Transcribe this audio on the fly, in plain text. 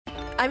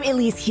I'm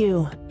Elise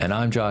Hu. And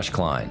I'm Josh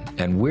Klein,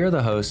 and we're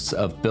the hosts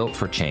of Built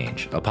for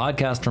Change, a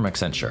podcast from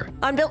Accenture.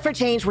 On Built for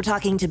Change, we're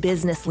talking to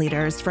business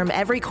leaders from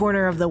every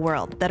corner of the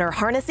world that are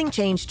harnessing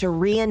change to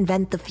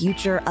reinvent the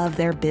future of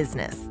their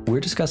business. We're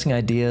discussing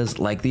ideas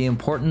like the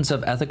importance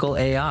of ethical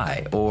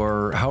AI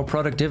or how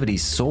productivity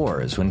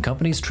soars when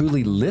companies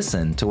truly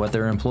listen to what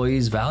their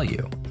employees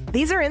value.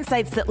 These are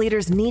insights that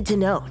leaders need to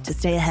know to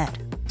stay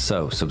ahead.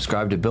 So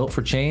subscribe to Built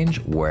for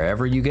Change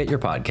wherever you get your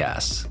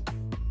podcasts.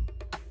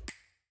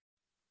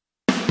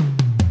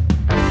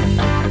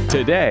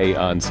 Today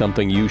on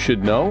Something You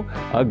Should Know,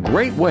 a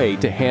great way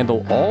to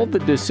handle all the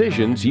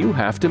decisions you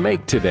have to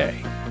make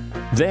today.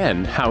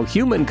 Then, how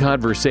human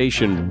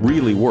conversation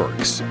really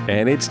works,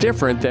 and it's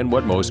different than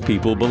what most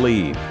people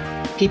believe.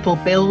 People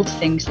build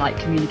things like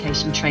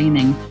communication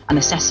training and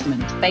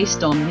assessment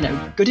based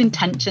on, good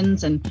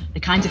intentions and the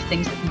kinds of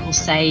things that people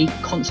say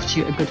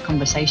constitute a good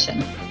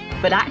conversation.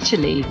 But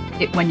actually,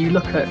 when you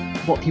look at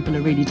what people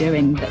are really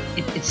doing,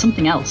 it's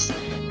something else.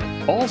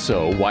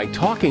 Also, why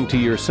talking to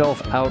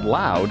yourself out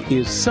loud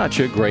is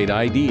such a great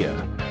idea,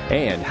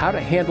 and how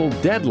to handle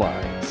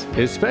deadlines,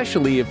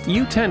 especially if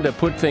you tend to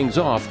put things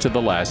off to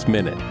the last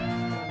minute.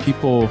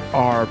 People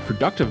are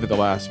productive at the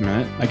last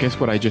minute. I guess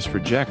what I just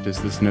reject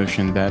is this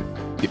notion that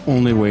the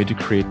only way to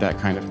create that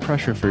kind of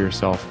pressure for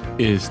yourself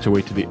is to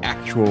wait to the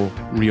actual,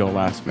 real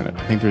last minute.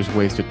 I think there's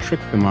ways to trick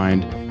the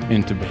mind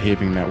into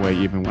behaving that way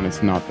even when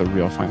it's not the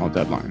real final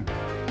deadline.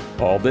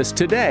 All this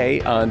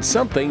today on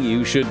Something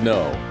You Should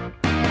Know.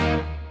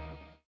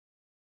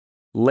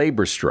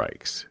 Labor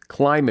strikes,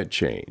 climate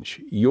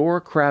change, your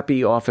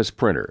crappy office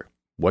printer.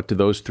 What do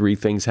those three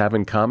things have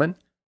in common?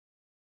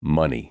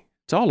 Money.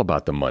 It's all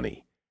about the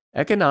money.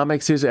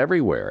 Economics is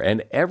everywhere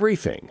and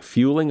everything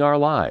fueling our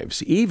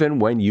lives, even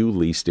when you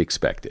least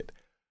expect it.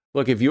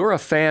 Look, if you're a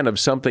fan of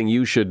Something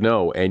You Should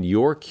Know and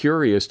you're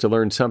curious to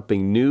learn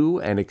something new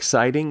and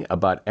exciting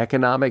about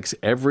economics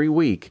every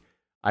week,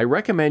 I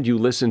recommend you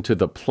listen to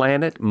the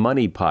Planet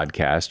Money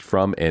podcast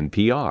from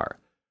NPR.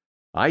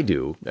 I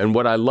do. And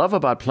what I love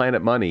about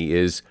Planet Money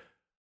is,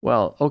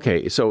 so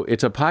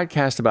it's a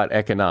podcast about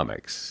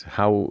economics.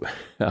 How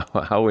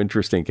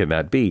interesting can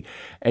that be?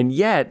 And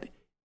yet,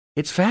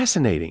 it's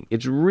fascinating.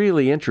 It's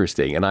really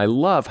interesting. And I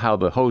love how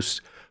the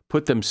hosts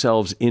put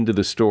themselves into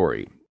the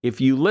story.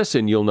 If you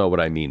listen, you'll know what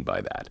I mean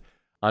by that.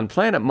 On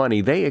Planet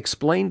Money, they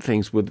explain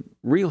things with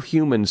real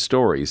human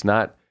stories,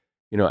 not,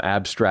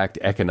 abstract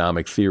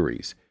economic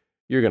theories.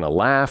 You're going to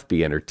laugh,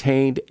 be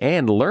entertained,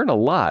 and learn a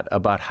lot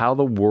about how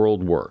the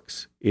world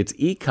works. It's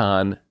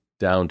econ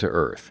down to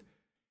earth.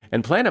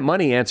 And Planet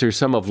Money answers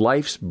some of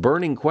life's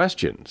burning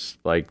questions,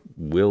 like,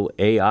 will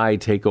AI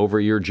take over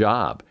your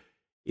job?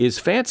 Is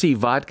fancy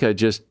vodka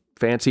just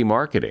fancy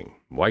marketing?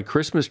 Why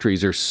Christmas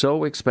trees are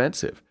so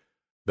expensive?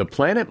 The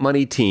Planet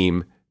Money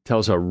team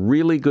tells a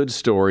really good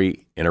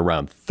story in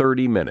around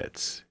 30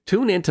 minutes.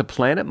 Tune into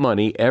Planet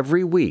Money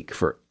every week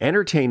for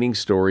entertaining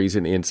stories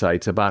and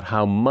insights about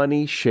how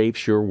money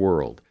shapes your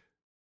world.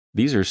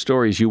 These are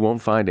stories you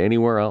won't find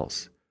anywhere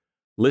else.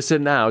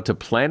 Listen now to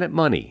Planet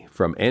Money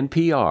from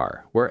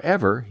NPR,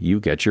 wherever you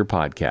get your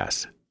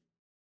podcasts.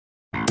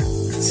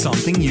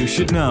 Something you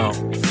should know.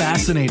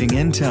 Fascinating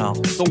intel,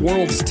 the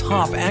world's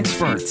top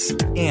experts,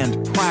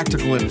 and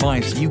practical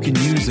advice you can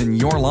use in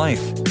your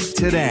life.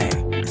 Today,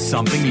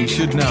 Something You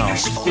Should Know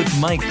with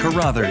Mike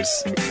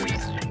Carruthers.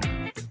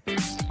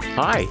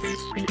 Hi,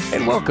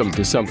 and welcome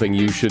to Something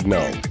You Should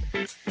Know.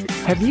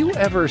 Have you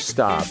ever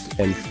stopped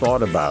and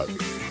thought about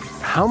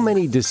how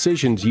many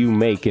decisions you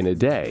make in a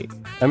day?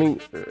 I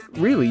mean,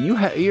 really,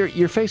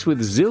 you're faced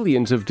with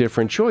zillions of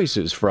different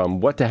choices,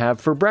 from what to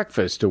have for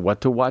breakfast to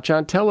what to watch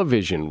on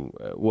television,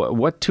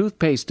 what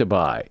toothpaste to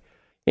buy.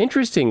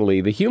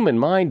 Interestingly, the human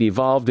mind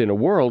evolved in a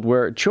world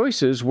where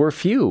choices were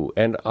few,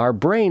 and our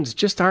brains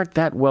just aren't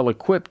that well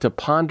equipped to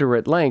ponder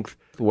at length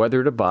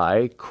whether to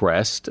buy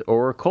Crest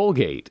or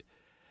Colgate.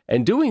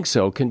 And doing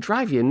so can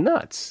drive you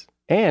nuts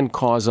and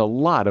cause a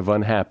lot of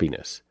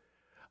unhappiness.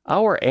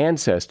 Our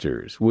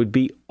ancestors would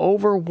be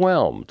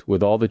overwhelmed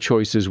with all the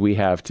choices we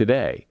have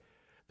today.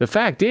 The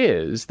fact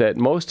is that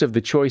most of the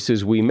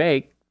choices we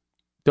make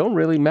don't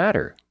really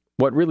matter.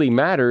 What really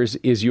matters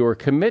is your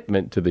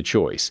commitment to the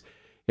choice.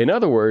 In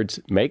other words,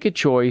 make a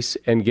choice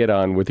and get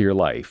on with your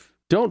life.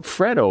 Don't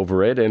fret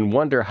over it and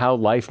wonder how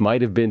life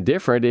might have been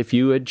different if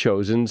you had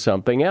chosen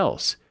something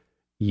else.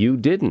 You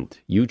didn't.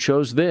 You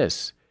chose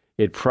this.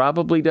 It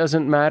probably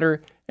doesn't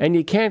matter, and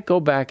you can't go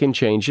back and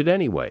change it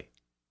anyway.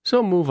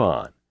 So move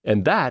on.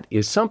 And that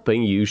is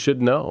something you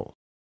should know.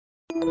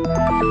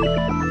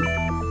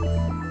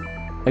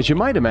 As you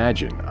might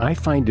imagine, I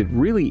find it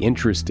really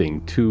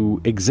interesting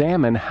to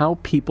examine how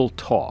people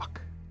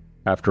talk.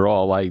 After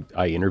all, I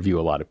interview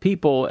a lot of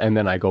people, and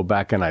then I go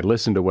back and I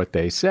listen to what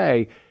they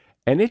say,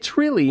 and it's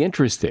really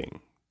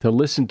interesting to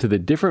listen to the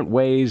different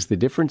ways, the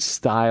different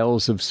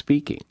styles of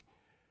speaking.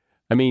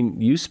 I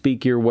mean, you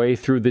speak your way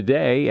through the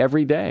day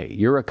every day.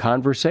 You're a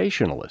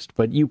conversationalist,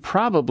 but you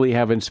probably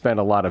haven't spent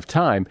a lot of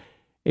time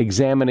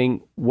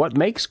examining what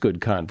makes good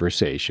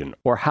conversation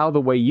or how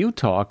the way you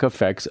talk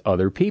affects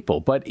other people.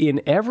 But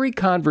in every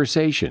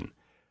conversation,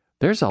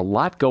 there's a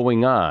lot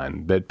going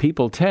on that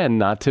people tend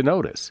not to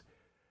notice.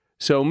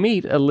 So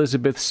meet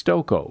Elizabeth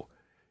Stocco.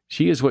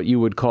 She is what you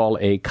would call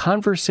a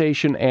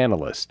conversation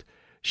analyst.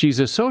 She's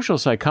a social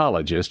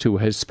psychologist who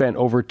has spent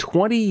over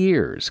 20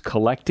 years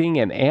collecting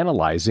and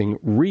analyzing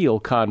real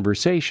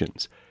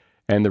conversations.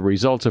 And the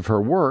results of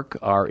her work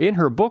are in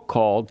her book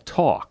called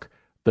Talk: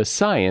 The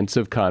Science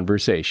of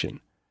Conversation.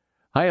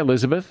 Hi,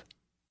 Elizabeth.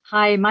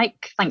 Hi,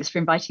 Mike. Thanks for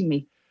inviting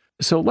me.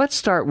 So let's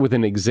start with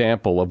an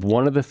example of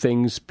one of the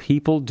things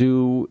people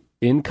do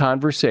in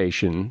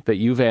conversation that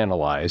you've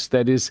analyzed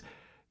that is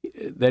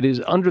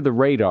under the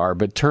radar,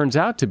 but turns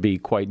out to be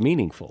quite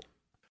meaningful.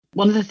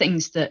 One of the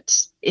things that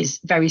is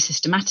very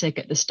systematic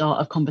at the start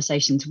of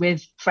conversations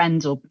with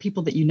friends or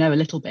people that you know a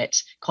little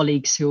bit,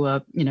 colleagues who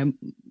are,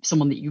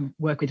 someone that you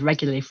work with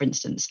regularly, for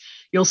instance,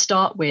 you'll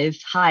start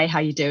with, hi, how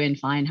you doing?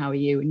 Fine, how are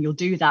you? And you'll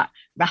do that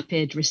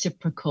rapid,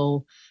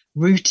 reciprocal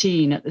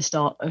routine at the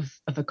start of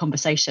a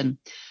conversation.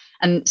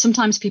 And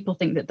sometimes people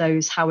think that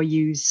those how are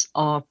yous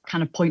are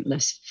kind of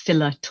pointless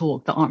filler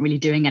talk that aren't really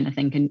doing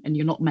anything. And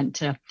you're not meant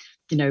to,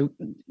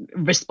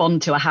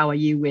 respond to a how are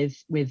you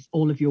with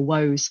all of your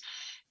woes.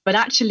 But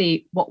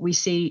actually, what we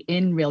see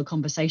in real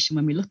conversation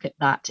when we look at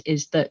that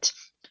is that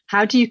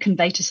how do you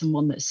convey to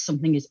someone that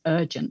something is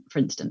urgent, for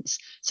instance?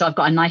 So I've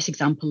got a nice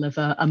example of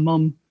a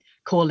mum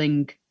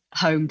calling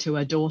home to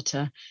her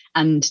daughter,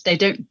 and they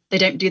don't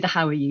do the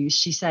how are yous.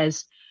 She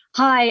says,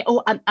 hi,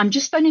 I'm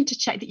just phoning to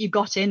check that you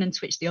got in and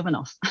switched the oven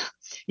off.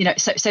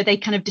 So they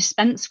kind of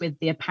dispense with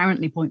the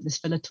apparently pointless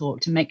filler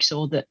talk to make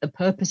sure that the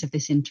purpose of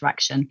this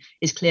interaction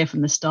is clear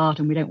from the start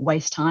and we don't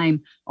waste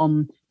time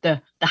on the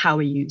how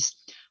are yous.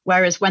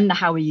 Whereas when the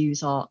how are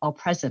yous are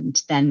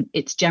present, then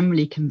it's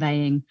generally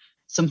conveying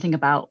something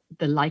about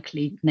the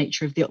likely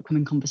nature of the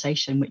upcoming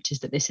conversation, which is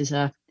that this is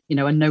a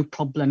no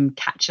problem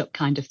catch up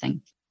kind of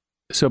thing.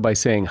 So by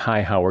saying,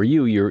 hi, how are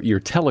you? You're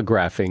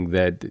telegraphing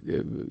that,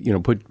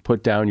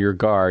 put down your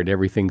guard,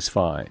 everything's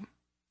fine.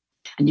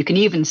 And you can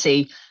even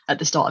see at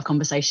the start of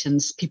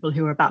conversations, people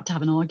who are about to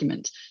have an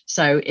argument.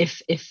 So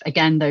if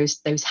again, those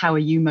how are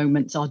you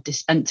moments are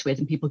dispensed with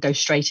and people go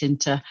straight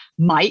into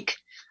Mike,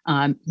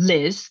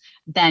 Liz,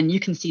 then you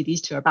can see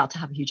these two are about to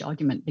have a huge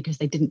argument because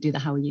they didn't do the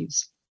how are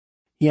yous.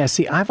 Yeah,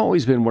 see, I've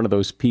always been one of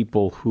those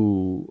people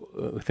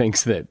who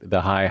thinks that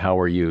the hi, how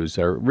are yous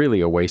are really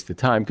a waste of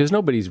time because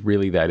nobody's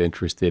really that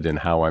interested in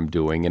how I'm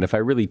doing. And if I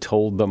really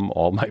told them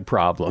all my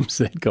problems,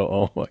 they'd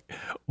go, oh,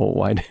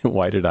 well,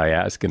 why did I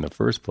ask in the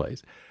first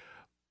place?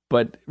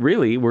 But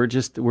really, we're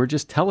just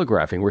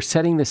telegraphing. We're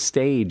setting the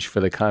stage for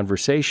the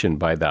conversation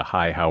by the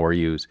hi, how are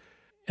yous.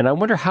 And I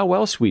wonder how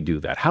else we do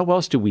that. How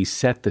else do we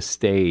set the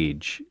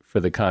stage for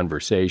the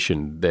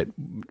conversation that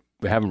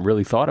we haven't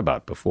really thought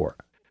about before?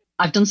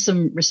 I've done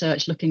some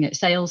research looking at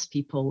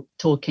salespeople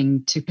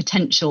talking to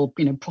potential,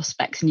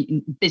 prospects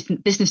and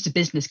business to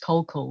business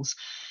cold calls.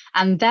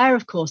 And there,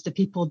 of course, the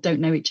people don't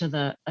know each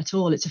other at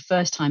all. It's a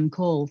first time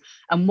call.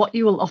 And what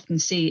you will often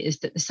see is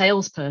that the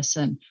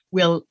salesperson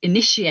will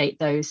initiate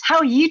those, how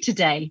are you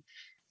today?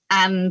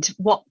 And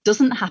what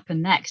doesn't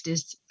happen next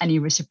is any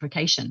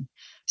reciprocation.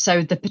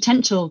 So the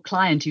potential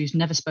client who's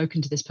never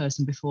spoken to this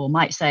person before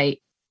might say,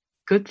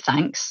 good,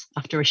 thanks,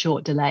 after a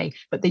short delay,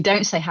 but they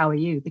don't say, how are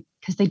you?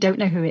 Because they don't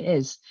know who it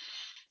is.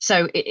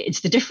 So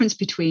it's the difference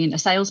between a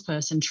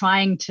salesperson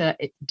trying to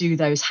do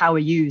those how are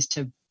yous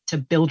to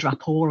build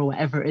rapport or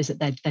whatever it is that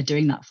they're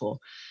doing that for,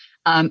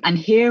 and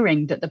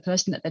hearing that the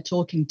person that they're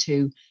talking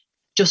to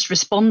just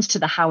responds to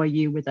the how are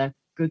you with a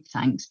good,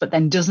 thanks, but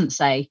then doesn't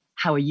say,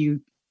 how are you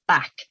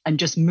back, and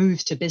just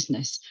moves to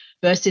business,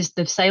 versus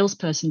the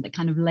salesperson that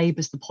kind of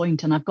labors the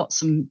point. And I've got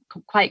some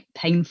quite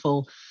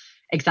painful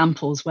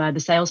examples where the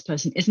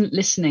salesperson isn't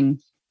listening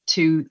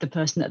to the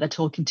person that they're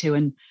talking to,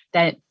 and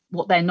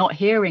what they're not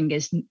hearing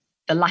is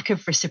the lack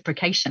of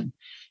reciprocation.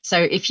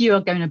 So if you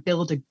are going to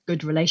build a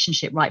good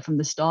relationship right from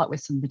the start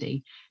with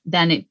somebody,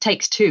 then it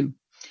takes two.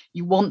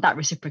 You want that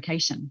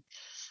reciprocation.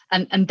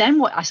 And then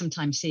what I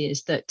sometimes see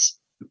is that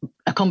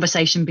a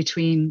conversation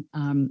between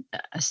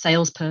a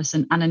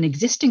salesperson and an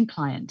existing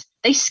client,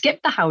 they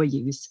skip the how are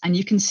yous, and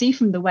you can see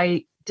from the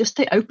way just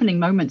the opening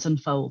moments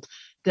unfold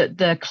that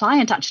the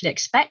client actually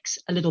expects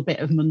a little bit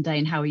of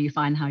mundane, how are you,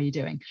 fine, how are you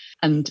doing?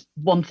 And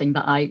one thing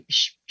that I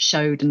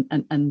showed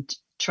and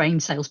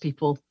trained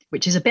salespeople,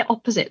 which is a bit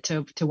opposite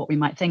to what we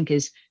might think,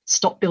 is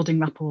stop building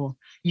rapport.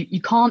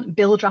 You can't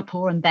build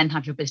rapport and then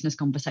have your business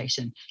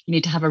conversation. You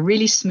need to have a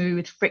really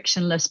smooth,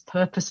 frictionless,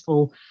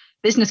 purposeful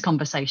business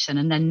conversation.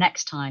 And then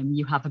next time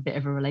you have a bit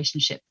of a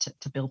relationship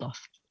to build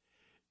off.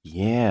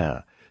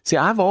 Yeah. See,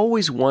 I've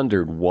always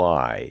wondered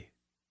why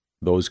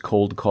those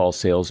cold call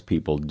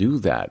salespeople do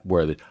that,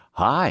 where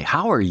hi,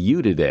 how are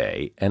you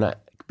today? And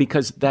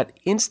because that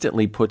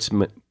instantly puts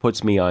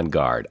me on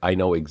guard. I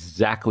know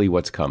exactly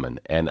what's coming,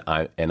 and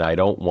I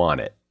don't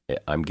want it.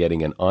 I'm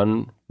getting an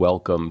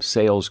unwelcome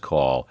sales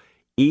call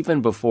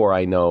even before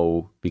I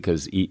know,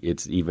 because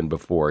it's even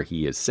before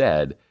he has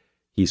said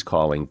he's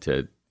calling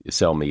to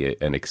sell me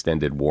an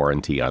extended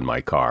warranty on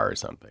my car or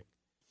something.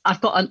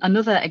 I've got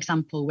another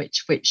example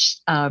which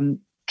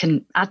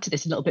can add to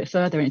this a little bit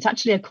further. And it's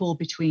actually a call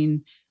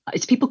between,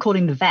 it's people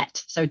calling the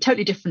vet. So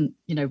totally different,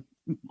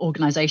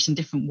 organization,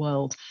 different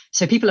world.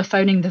 So people are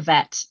phoning the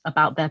vet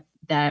about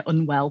their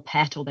unwell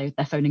pet, or they're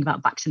phoning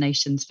about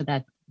vaccinations for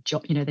their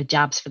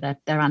jabs for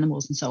their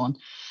animals and so on.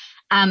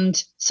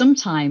 And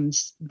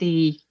sometimes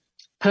the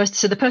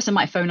person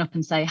might phone up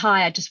and say,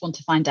 hi, I just want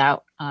to find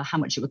out how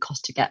much it would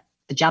cost to get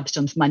the jabs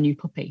done for my new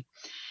puppy.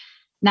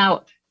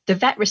 Now, the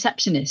vet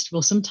receptionist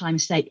will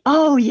sometimes say,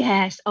 oh,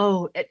 yes.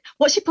 Oh,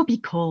 what's your puppy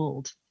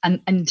called?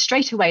 And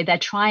straight away, they're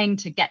trying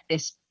to get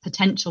this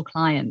potential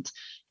client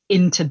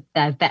into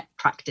their vet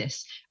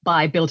practice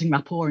by building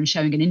rapport and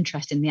showing an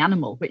interest in the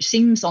animal, which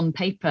seems on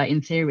paper,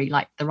 in theory,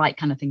 like the right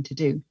kind of thing to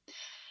do.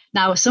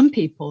 Now, some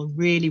people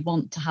really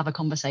want to have a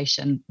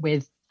conversation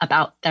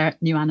about their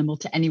new animal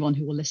to anyone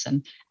who will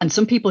listen. And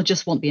some people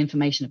just want the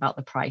information about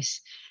the price.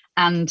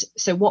 And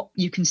so what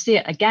you can see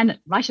it again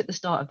right at the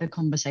start of the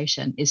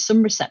conversation is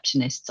some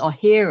receptionists are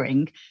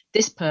hearing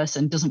this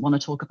person doesn't want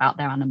to talk about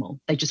their animal.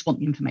 They just want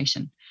the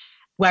information.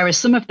 Whereas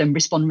some of them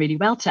respond really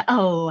well to,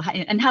 oh,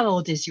 and how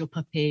old is your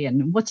puppy?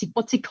 And what's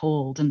he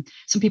called? And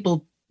some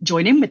people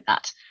join in with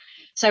that.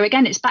 So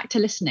again, it's back to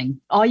listening.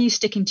 Are you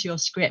sticking to your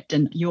script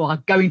and you are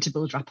going to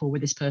build rapport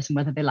with this person,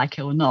 whether they like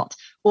it or not?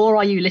 Or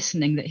are you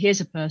listening that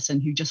here's a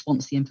person who just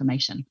wants the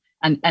information?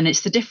 And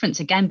it's the difference,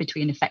 again,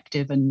 between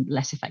effective and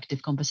less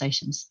effective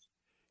conversations.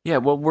 Yeah,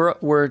 well,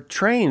 we're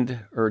trained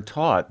or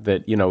taught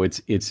that,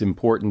 it's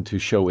important to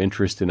show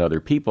interest in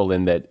other people,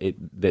 and that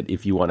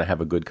if you want to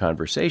have a good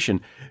conversation,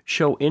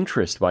 show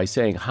interest by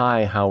saying,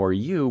 hi, how are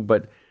you?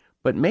 But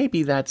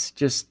maybe that's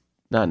just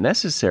not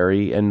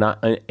necessary and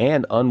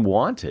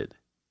unwanted.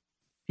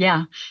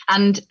 Yeah.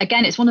 And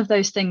again, it's one of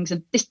those things,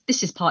 and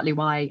this is partly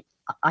why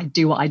I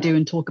do what I do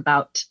and talk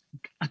about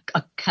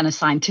a kind of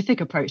scientific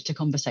approach to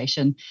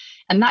conversation.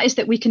 And that is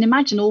that we can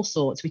imagine all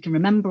sorts, we can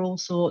remember all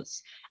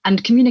sorts,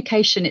 and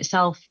communication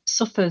itself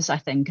suffers, I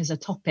think, as a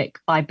topic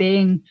by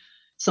being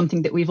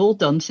something that we've all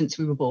done since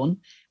we were born.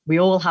 We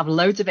all have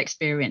loads of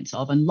experience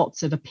of and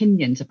lots of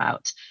opinions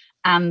about.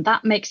 And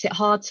that makes it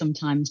hard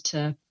sometimes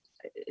to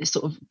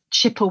sort of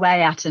chip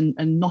away at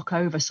and knock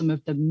over some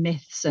of the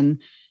myths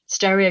and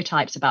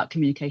stereotypes about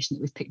communication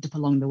that we've picked up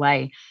along the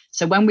way.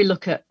 So when we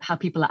look at how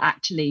people are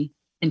actually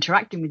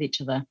interacting with each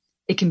other,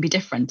 it can be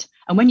different.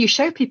 And when you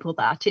show people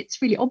that,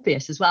 it's really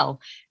obvious as well.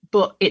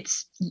 But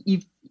it's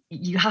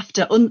you have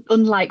to,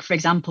 unlike, for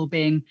example,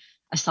 being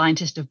a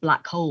scientist of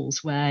black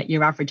holes, where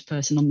your average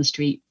person on the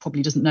street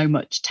probably doesn't know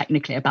much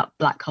technically about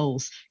black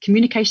holes.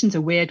 Communication's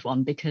a weird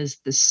one because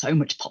there's so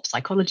much pop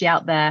psychology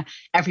out there.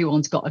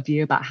 Everyone's got a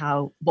view about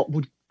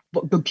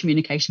what good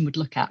communication would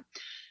look at.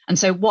 And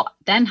so what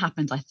then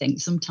happens, I think,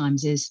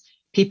 sometimes is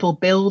people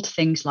build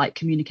things like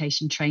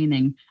communication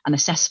training and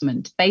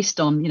assessment based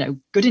on,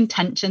 good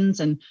intentions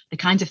and the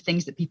kinds of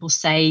things that people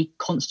say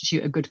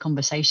constitute a good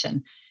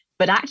conversation.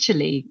 But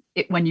actually,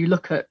 when you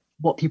look at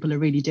what people are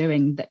really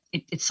doing, that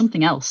it's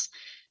something else.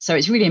 So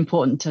it's really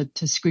important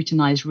to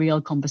scrutinize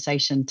real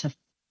conversation, to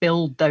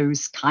build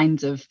those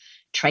kinds of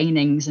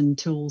trainings and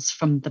tools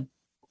from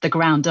the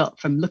ground up,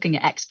 from looking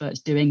at experts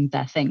doing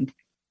their thing.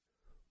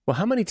 Well,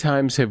 how many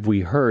times have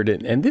we heard,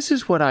 and this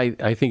is what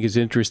I think is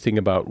interesting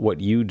about what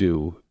you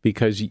do,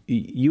 because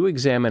you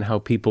examine how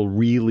people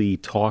really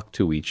talk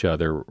to each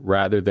other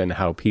rather than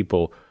how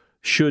people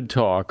should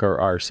talk or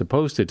are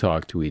supposed to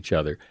talk to each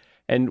other.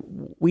 And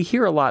we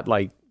hear a lot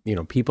like,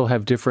 people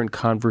have different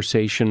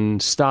conversation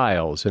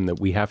styles and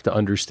that we have to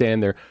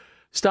understand their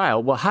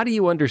style. Well, how do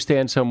you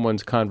understand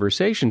someone's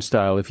conversation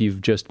style if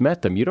you've just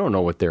met them? You don't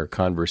know what their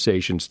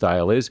conversation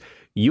style is.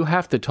 You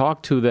have to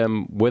talk to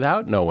them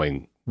without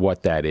knowing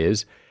what that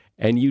is,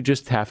 and you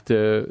just have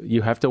to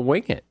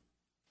wing it.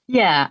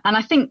 Yeah, and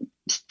I think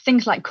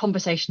things like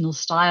conversational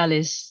style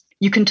is,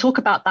 you can talk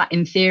about that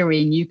in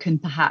theory, and you can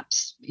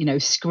perhaps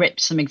script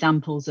some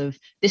examples of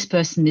this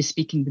person is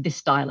speaking with this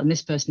style and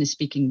this person is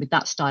speaking with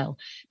that style.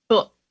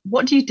 But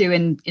what do you do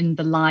in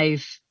the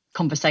live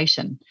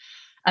conversation?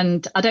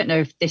 And I don't know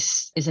if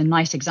this is a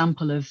nice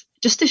example of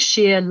just a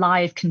sheer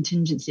live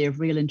contingency of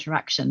real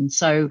interaction.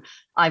 So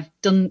I've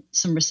done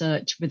some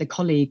research with a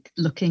colleague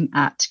looking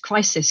at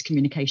crisis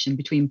communication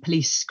between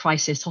police,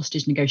 crisis,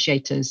 hostage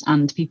negotiators,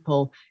 and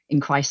people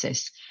in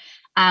crisis.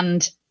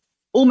 And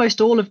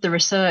almost all of the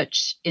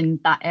research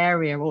in that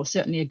area, or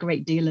certainly a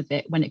great deal of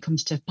it when it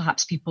comes to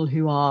perhaps people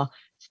who are,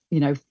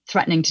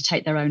 threatening to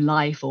take their own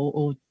life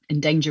or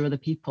endanger other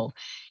people,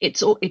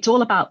 it's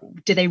all about,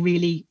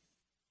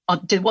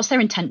 what's their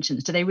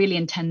intentions? Do they really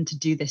intend to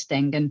do this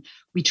thing? And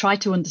we try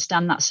to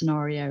understand that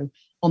scenario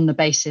on the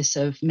basis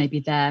of maybe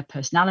their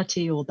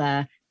personality or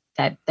their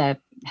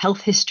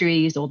health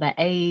histories or their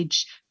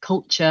age,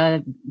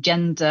 culture,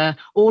 gender,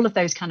 all of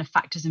those kind of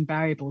factors and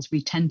variables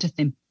we tend to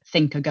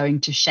think are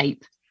going to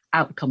shape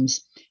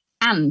outcomes,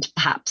 and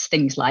perhaps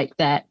things like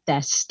their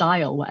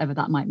style, whatever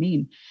that might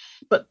mean.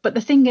 But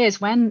the thing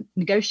is, when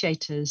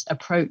negotiators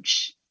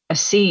approach a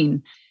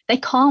scene, they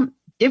can't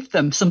give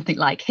them something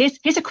like, here's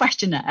a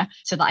questionnaire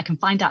so that I can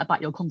find out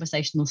about your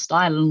conversational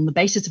style. And on the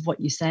basis of what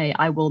you say,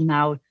 I will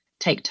now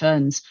take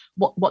turns.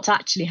 What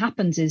actually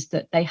happens is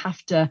that they have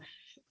to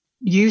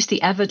use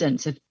the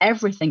evidence of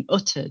everything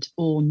uttered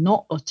or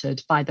not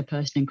uttered by the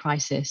person in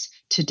crisis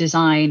to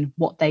design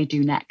what they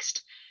do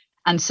next.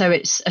 And so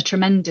it's a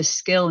tremendous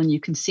skill. And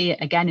you can see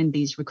it again in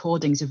these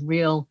recordings of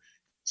real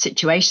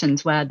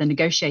situations where the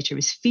negotiator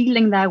is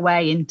feeling their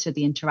way into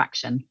the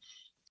interaction.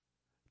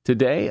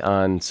 Today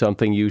on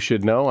Something You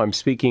Should Know, I'm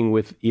speaking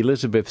with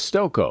Elizabeth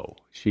Stokoe.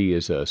 She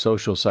is a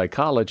social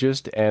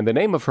psychologist, and the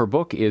name of her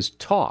book is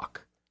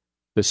Talk,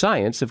 The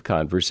Science of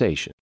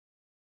Conversation.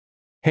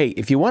 Hey,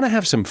 if you want to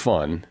have some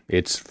fun,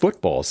 it's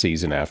football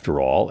season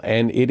after all,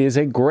 and it is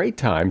a great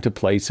time to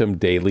play some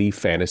daily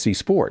fantasy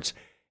sports.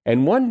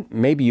 And one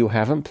maybe you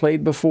haven't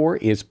played before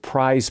is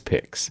Prize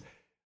Picks.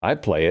 I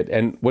play it,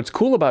 and what's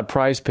cool about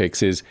Prize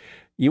Picks is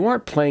you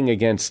aren't playing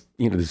against,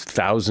 there's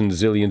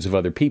thousands, zillions of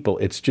other people.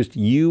 It's just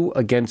you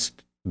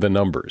against the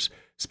numbers.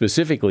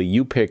 Specifically,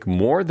 you pick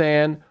more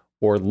than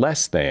or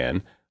less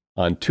than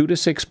on 2 to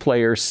 6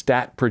 player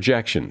stat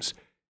projections.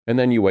 And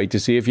then you wait to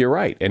see if you're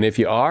right. And if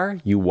you are,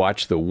 you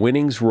watch the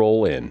winnings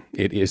roll in.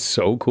 It is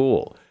so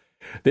cool.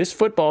 This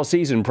football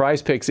season,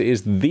 Prize Picks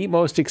is the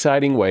most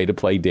exciting way to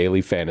play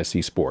daily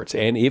fantasy sports.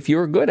 And if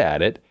you're good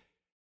at it,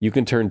 you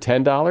can turn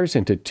 $10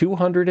 into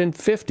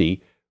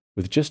 $250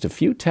 with just a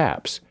few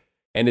taps.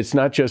 And it's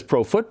not just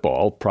pro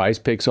football. Prize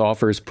Picks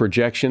offers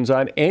projections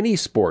on any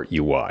sport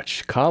you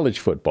watch. College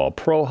football,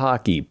 pro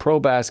hockey, pro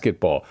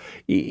basketball,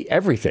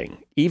 everything,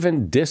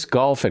 even disc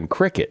golf and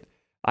cricket.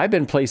 I've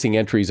been placing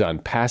entries on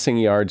passing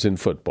yards in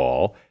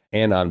football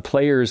and on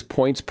players'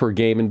 points per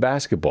game in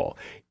basketball.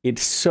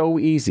 It's so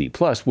easy.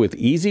 Plus, with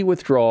easy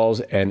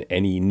withdrawals and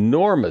an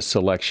enormous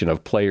selection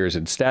of players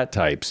and stat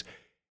types,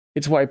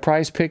 it's why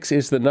Prize Picks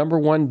is the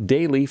 #1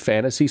 daily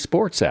fantasy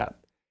sports app.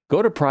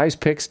 Go to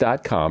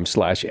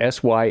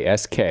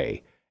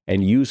prizepicks.com/SYSK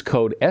and use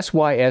code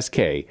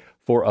SYSK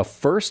for a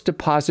first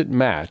deposit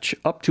match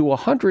up to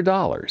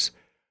 $100.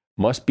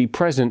 Must be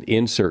present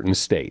in certain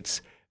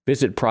states.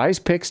 Visit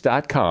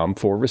prizepicks.com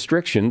for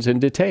restrictions and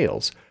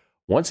details.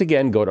 Once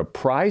again, go to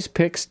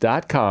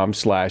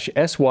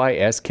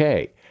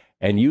prizepicks.com/SYSK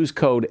and use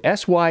code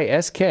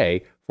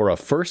SYSK for a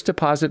first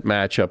deposit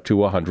match up to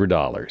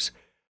 $100.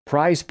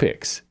 Prize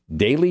Picks,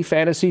 daily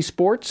fantasy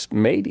sports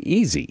made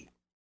easy.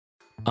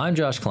 I'm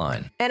Josh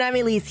Klein. And I'm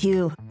Elise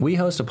Hugh. We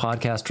host a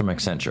podcast from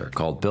Accenture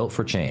called Built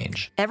for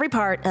Change. Every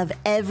part of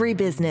every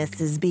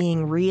business is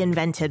being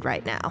reinvented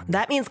right now.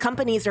 That means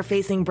companies are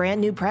facing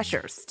brand new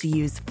pressures to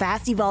use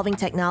fast evolving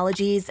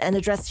technologies and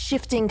address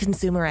shifting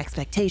consumer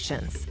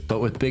expectations.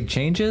 But with big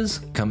changes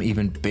come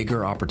even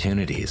bigger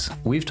opportunities.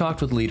 We've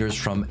talked with leaders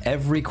from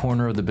every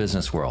corner of the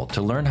business world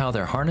to learn how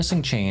they're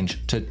harnessing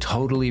change to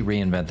totally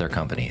reinvent their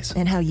companies.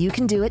 And how you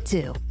can do it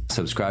too.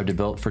 Subscribe to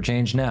Built for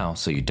Change now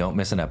so you don't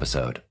miss an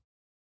episode.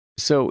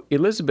 So,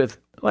 Elizabeth,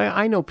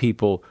 I know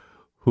people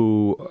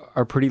who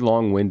are pretty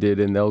long-winded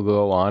and they'll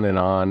go on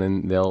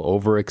and they'll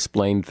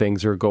over-explain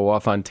things or go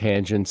off on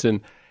tangents.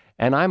 And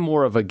I'm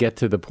more of a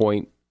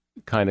get-to-the-point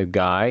kind of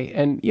guy.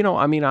 And,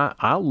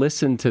 I'll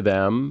listen to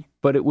them,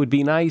 but it would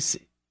be nice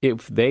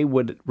if they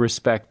would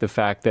respect the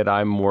fact that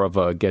I'm more of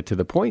a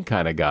get-to-the-point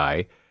kind of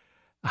guy.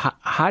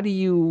 How do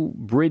you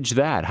bridge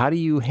that? How do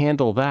you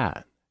handle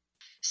that?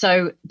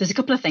 So there's a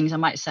couple of things I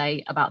might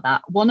say about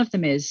that. One of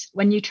them is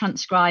when you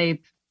transcribe,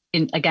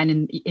 in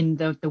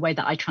the way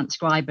that I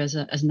transcribe as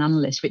an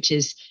analyst, which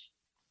is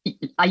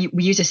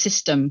we use a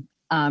system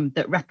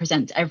that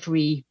represents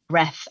every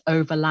breath,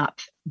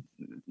 overlap,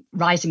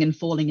 rising and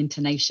falling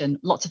intonation,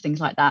 lots of things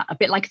like that, a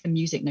bit like the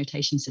music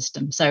notation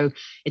system. So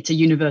it's a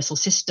universal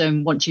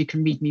system. Once you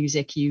can read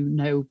music, you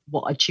know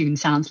what a tune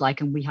sounds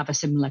like, and we have a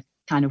similar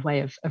kind of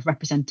way of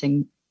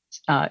representing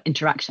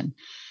interaction.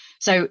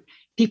 So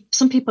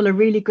some people are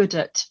really good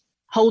at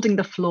holding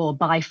the floor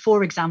by,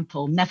 for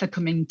example, never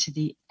coming to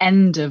the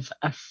end of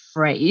a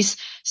phrase.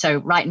 So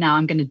right now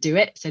I'm going to do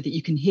it so that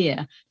you can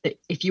hear that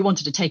if you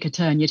wanted to take a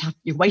turn,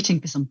 you're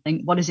waiting for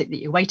something. What is it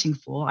that you're waiting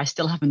for? I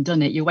still haven't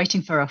done it. You're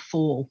waiting for a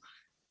fall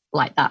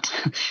like that.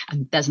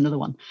 And there's another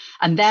one.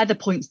 And they're the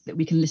points that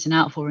we can listen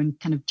out for and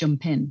kind of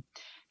jump in.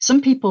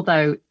 Some people,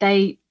 though,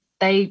 they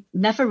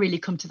never really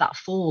come to that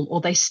fall,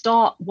 or they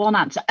start one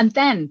answer and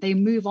then they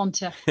move on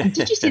to, and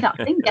did you see that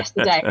thing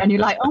yesterday? And you're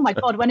like, oh my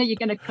God, when are you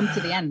going to come to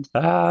the end?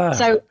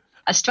 So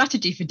a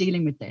strategy for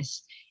dealing with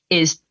this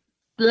is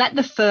let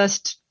the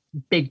first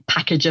big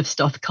package of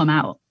stuff come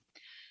out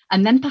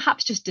and then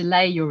perhaps just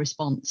delay your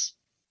response.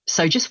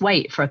 So just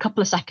wait for a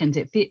couple of seconds.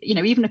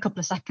 Even a couple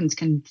of seconds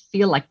can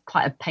feel like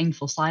quite a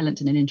painful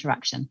silence in an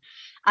interaction.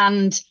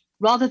 And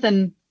rather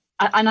than,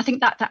 and I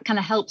think that kind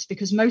of helps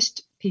because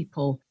most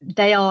people,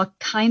 they are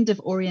kind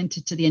of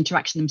oriented to the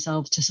interaction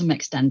themselves to some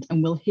extent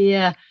and will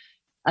hear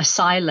a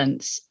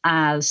silence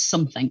as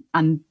something.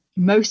 And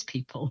most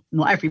people,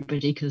 not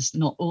everybody, because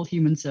not all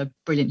humans are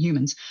brilliant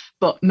humans,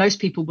 but most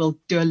people will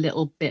do a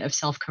little bit of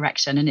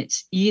self-correction. And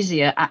it's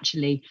easier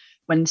actually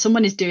when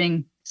someone is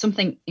doing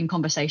something in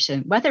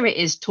conversation, whether it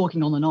is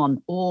talking on and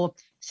on or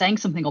saying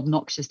something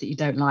obnoxious that you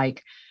don't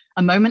like,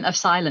 a moment of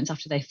silence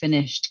after they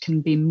finished can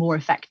be more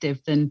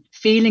effective than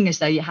feeling as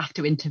though you have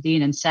to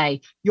intervene and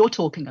say, you're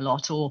talking a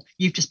lot, or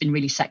you've just been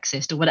really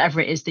sexist, or whatever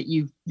it is that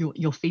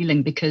you're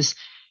feeling, because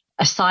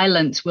a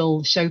silence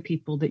will show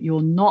people that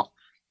you're not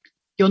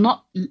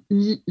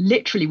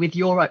literally with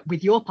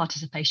your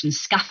participation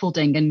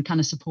scaffolding and kind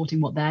of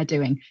supporting what they're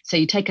doing. So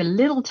you take a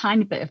little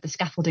tiny bit of the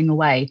scaffolding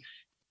away,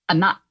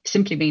 and that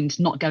simply means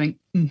not going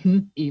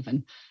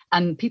even.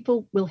 And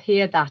people will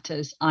hear that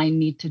as, I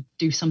need to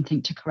do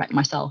something to correct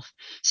myself.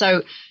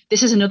 So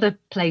this is another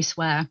place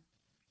where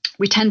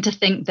we tend to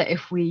think that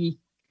if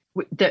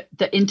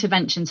that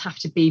interventions have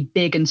to be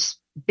big and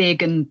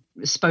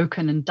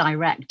spoken and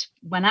direct,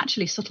 when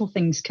actually subtle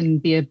things can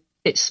be a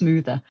bit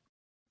smoother.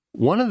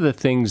 One of the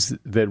things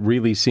that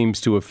really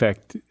seems to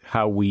affect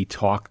how we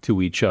talk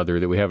to each other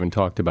that we haven't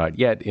talked about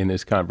yet in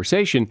this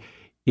conversation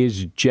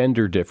is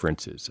gender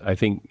differences. I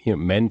think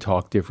men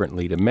talk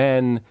differently to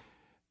men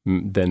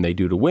than they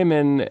do to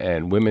women,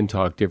 and women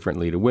talk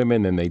differently to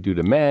women than they do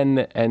to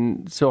men.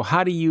 And so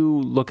how do you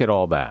look at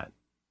all that?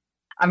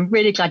 I'm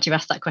really glad you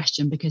asked that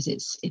question, because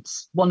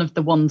it's one of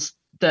the ones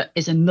that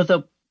is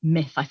another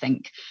myth, I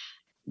think.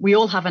 We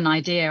all have an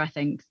idea, I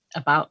think,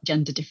 about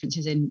gender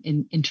differences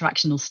in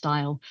interactional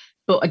style.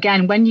 But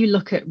again, when you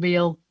look at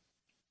real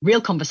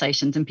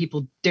conversations and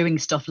people doing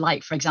stuff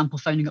like, for example,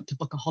 phoning up to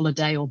book a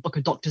holiday or book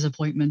a doctor's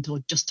appointment or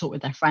just talk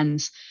with their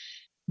friends,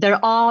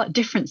 there are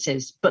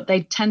differences, but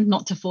they tend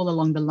not to fall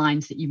along the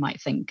lines that you might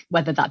think,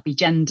 whether that be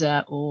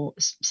gender or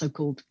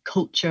so-called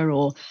culture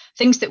or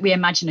things that we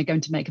imagine are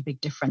going to make a big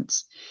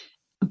difference.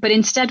 But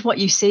instead, what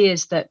you see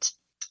is that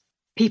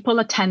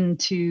people tend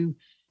to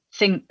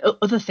think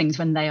other things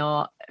when they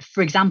are,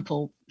 for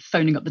example,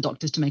 phoning up the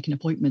doctors to make an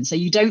appointment. So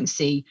you don't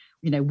see,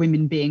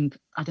 women being,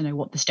 I don't know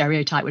what the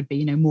stereotype would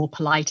be, more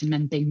polite, and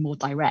men being more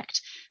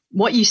direct.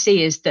 What you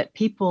see is that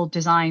people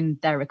design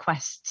their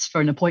requests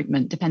for an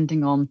appointment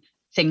depending on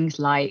things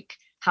like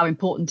how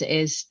important it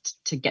is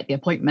to get the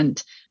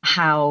appointment,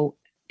 how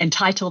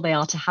entitled they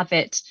are to have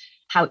it,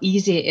 how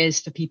easy it is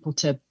for people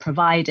to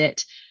provide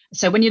it.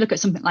 So when you look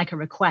at something like a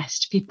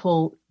request,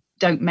 people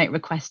don't make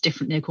requests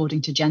differently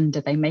according to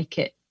gender. They make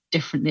it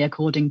differently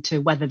according to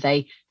whether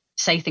they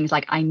say things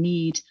like, I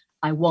need,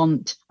 I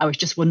want, I was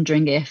just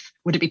wondering if,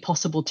 would it be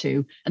possible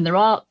to? And there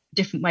are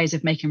different ways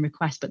of making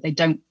requests, but they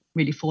don't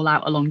really fall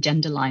out along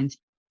gender lines.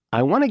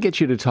 I want to get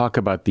you to talk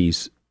about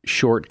these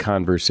short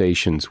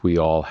conversations we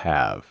all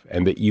have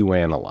and that you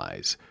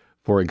analyze.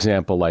 For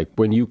example, like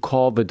when you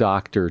call the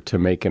doctor to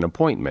make an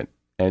appointment,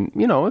 and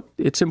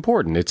it's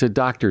important, it's a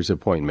doctor's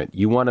appointment.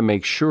 You want to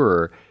make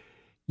sure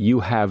you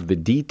have the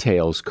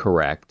details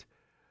correct.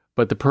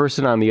 But the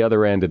person on the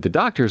other end at the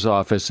doctor's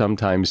office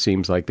sometimes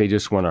seems like they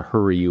just want to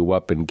hurry you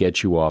up and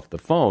get you off the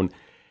phone.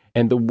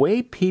 And the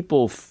way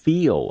people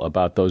feel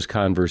about those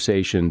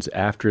conversations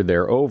after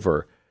they're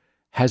over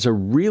has a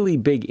really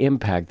big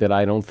impact that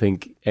I don't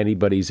think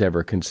anybody's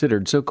ever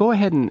considered. So go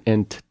ahead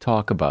and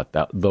talk about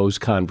those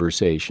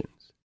conversations.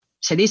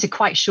 So these are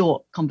quite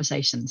short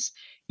conversations.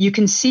 You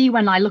can see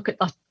when I look at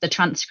the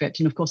transcript,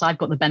 and of course I've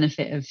got the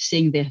benefit of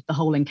seeing the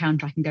whole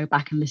encounter. I can go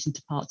back and listen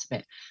to parts of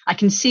it. I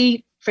can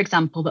see, for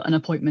example, that an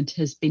appointment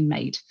has been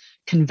made,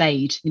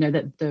 conveyed,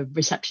 that the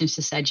receptionist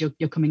has said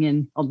you're coming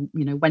in on,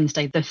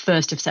 Wednesday, the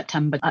 1st of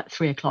September at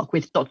 3:00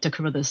 with Dr.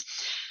 Carruthers.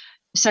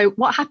 So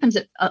what happens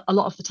a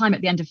lot of the time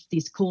at the end of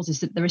these calls is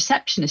that the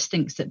receptionist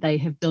thinks that they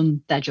have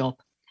done their job,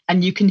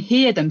 and you can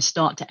hear them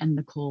start to end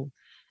the call,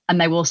 and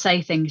they will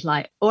say things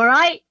like, all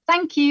right,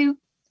 thank you.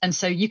 And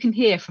so you can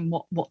hear from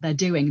what they're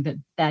doing that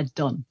they're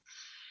done.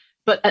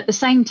 But at the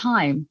same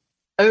time,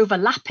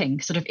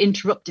 overlapping, sort of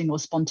interrupting or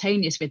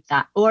spontaneous with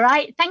that, all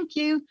right, thank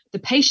you, the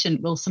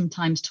patient will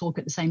sometimes talk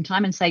at the same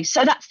time and say,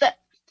 so that's the,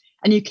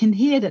 and you can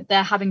hear that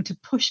they're having to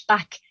push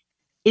back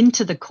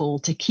into the call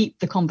to keep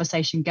the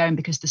conversation going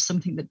because there's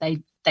something that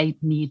they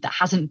need that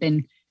hasn't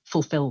been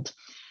fulfilled.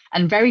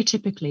 And very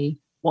typically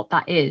what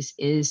that is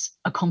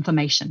a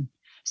confirmation.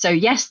 So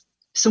yes,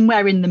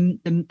 somewhere in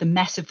the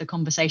mess of the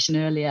conversation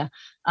earlier,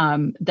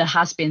 there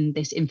has been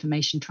this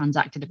information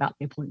transacted about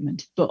the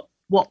appointment. But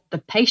what the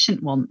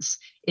patient wants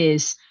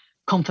is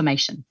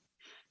confirmation.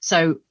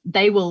 So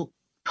they will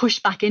push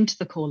back into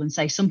the call and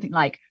say something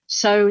like,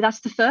 so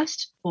that's the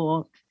first,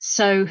 or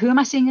so who am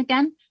I seeing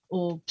again?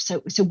 Or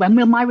so when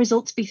will my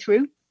results be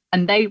through?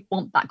 And they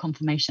want that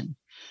confirmation.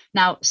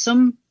 Now,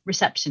 some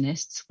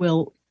receptionists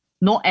will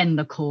not end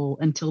the call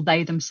until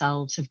they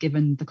themselves have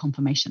given the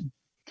confirmation.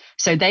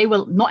 So they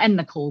will not end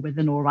the call with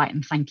an all right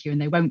and thank you,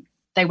 and they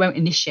won't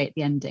initiate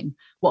the ending.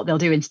 What they'll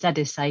do instead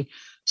is say,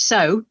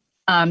 so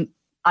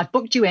I've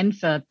booked you in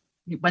for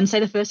Wednesday,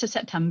 the 1st of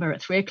September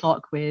at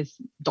 3:00 with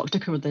Dr.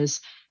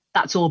 Carruthers.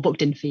 That's all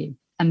booked in for you.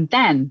 And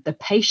then the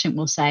patient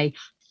will say,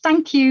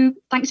 thank you,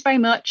 thanks very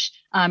much.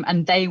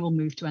 And they will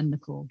move to end the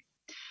call.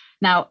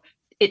 Now,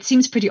 it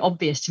seems pretty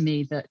obvious to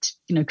me that,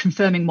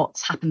 confirming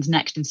what's happened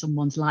next in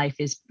someone's life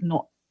is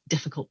not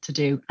difficult to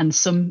do. And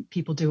some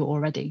people do it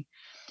already.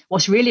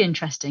 What's really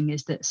interesting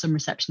is that some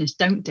receptionists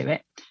don't do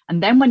it.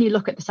 And then when you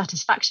look at the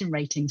satisfaction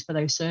ratings for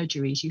those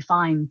surgeries, you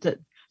find that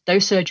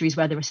those surgeries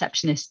where the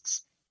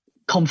receptionists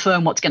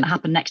confirm what's going to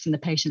happen next in the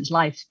patient's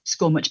life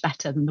score much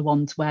better than the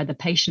ones where the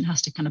patient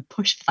has to kind of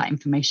push for that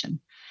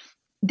information.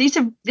 This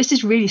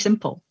is really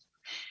simple.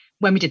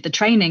 When we did the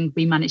training,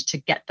 we managed to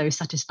get those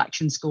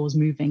satisfaction scores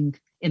moving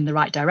in the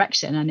right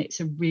direction. And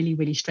it's a really,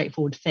 really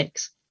straightforward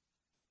fix.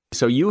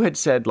 So you had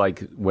said,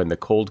 like, when the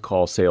cold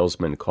call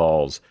salesman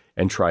calls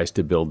and tries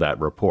to build that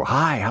rapport,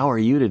 hi, how are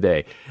you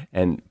today?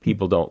 And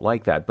people don't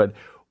like that. But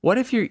what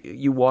if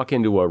you walk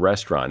into a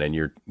restaurant and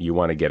you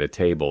want to get a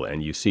table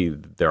and you see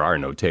there are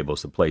no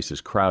tables, the place is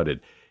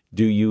crowded?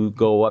 Do you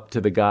go up to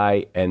the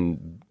guy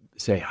and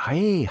say,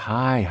 hey,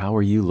 hi, how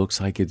are you?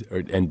 Looks like it,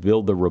 and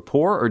build the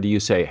rapport? Or do you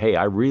say, hey,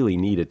 I really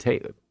need a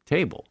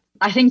table?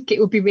 I think it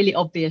would be really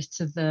obvious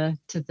to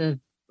the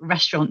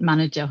restaurant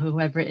manager,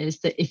 whoever it is,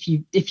 that if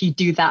you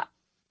do that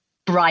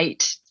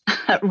bright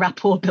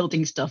rapport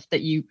building stuff,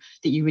 that you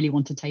really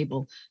want a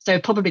table. So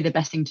probably the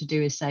best thing to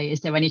do is say, is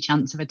there any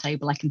chance of a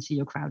table? I can see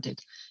you're crowded,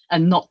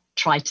 and not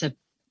try to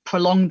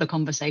prolong the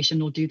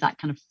conversation or do that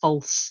kind of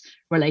false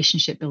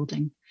relationship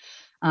building.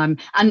 But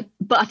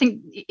I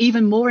think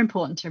even more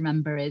important to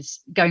remember is,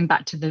 going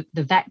back to the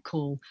vet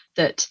call,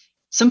 that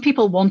some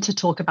people want to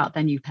talk about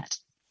their new pet.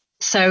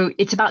 So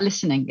it's about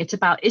listening. It's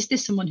about, is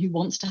this someone who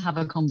wants to have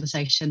a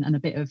conversation and a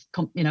bit of,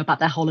 about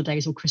their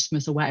holidays or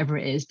Christmas or whatever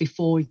it is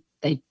before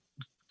they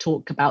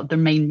talk about the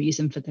main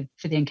reason for the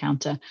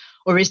encounter?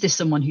 Or is this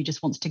someone who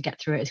just wants to get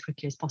through it as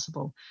quickly as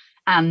possible?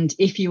 And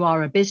if you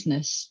are a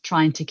business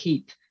trying to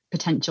keep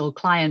potential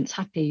clients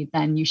happy,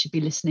 then you should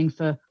be listening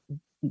for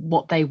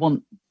what they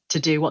want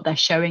to do, what they're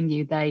showing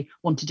you they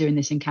want to do in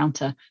this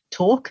encounter.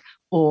 Talk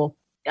or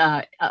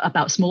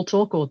about small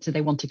talk, or do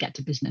they want to get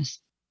to business?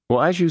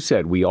 Well, as you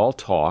said, we all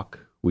talk.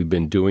 We've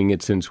been doing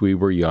it since we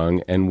were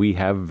young, and we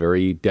have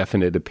very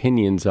definite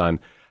opinions on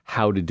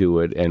how to do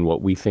it and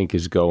what we think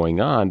is going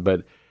on.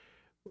 But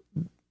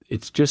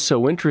it's just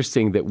so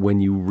interesting that when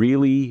you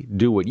really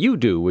do what you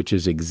do, which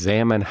is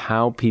examine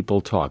how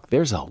people talk,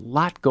 there's a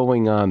lot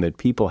going on that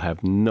people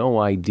have no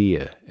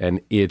idea.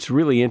 And it's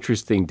really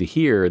interesting to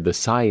hear the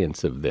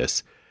science of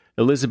this.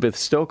 Elizabeth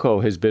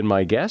Stokoe has been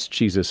my guest.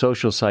 She's a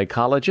social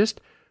psychologist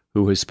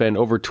who has spent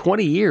over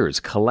 20 years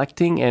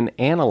collecting and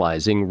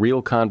analyzing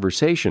real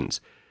conversations.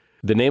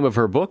 The name of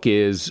her book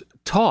is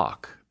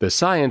Talk, The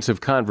Science of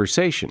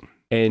Conversation,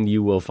 and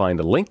you will find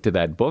a link to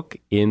that book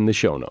in the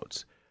show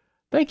notes.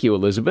 Thank you,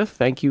 Elizabeth.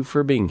 Thank you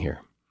for being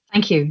here.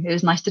 Thank you. It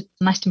was nice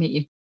to meet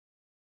you.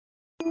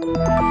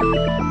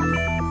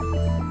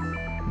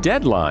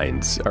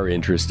 Deadlines are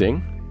interesting.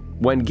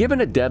 When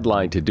given a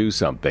deadline to do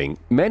something,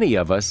 many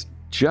of us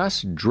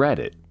just dread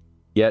it.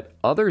 Yet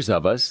others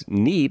of us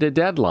need a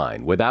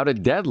deadline. Without a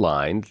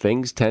deadline,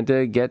 things tend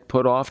to get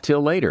put off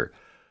till later,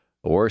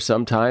 or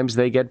sometimes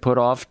they get put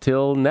off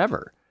till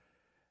never.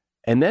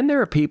 And then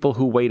there are people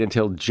who wait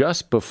until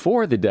just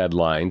before the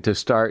deadline to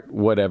start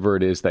whatever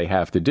it is they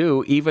have to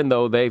do, even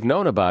though they've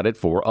known about it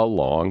for a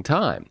long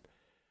time.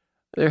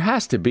 There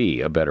has to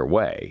be a better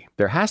way.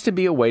 There has to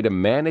be a way to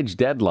manage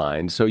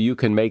deadlines so you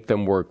can make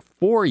them work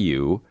for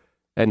you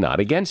and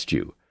not against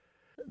you.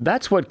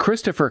 That's what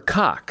Christopher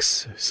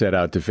Cox set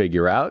out to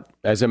figure out.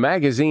 As a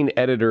magazine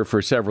editor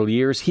for several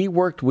years, he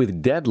worked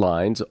with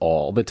deadlines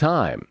all the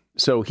time.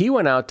 So he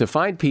went out to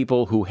find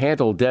people who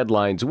handle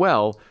deadlines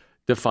well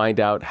to find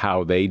out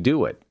how they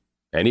do it.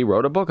 And he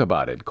wrote a book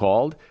about it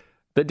called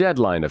The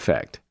Deadline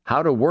Effect: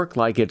 How to Work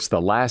Like It's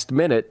the Last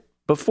Minute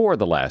Before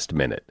the Last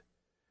Minute.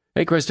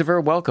 Hey, Christopher,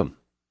 welcome.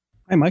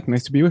 Hi, Mike.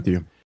 Nice to be with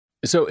you.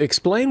 So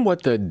explain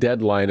what the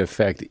deadline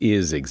effect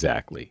is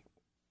exactly.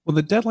 Well,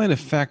 the deadline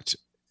effect,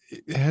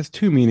 it has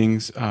two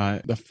meanings.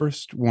 The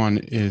first one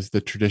is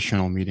the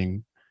traditional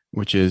meaning,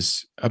 which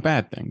is a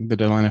bad thing. The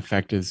deadline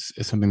effect is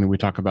something that we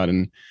talk about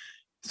in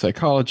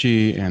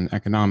psychology and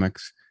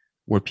economics,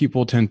 where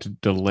people tend to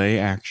delay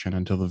action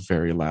until the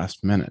very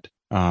last minute,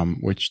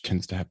 which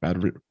tends to have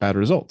bad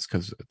results,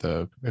 because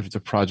if it's a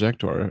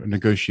project or a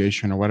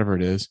negotiation or whatever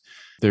it is,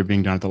 they're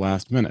being done at the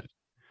last minute.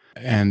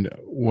 And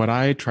what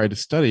I tried to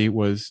study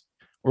was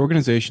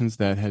organizations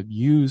that had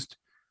used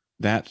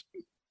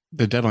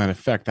the deadline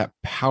effect, that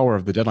power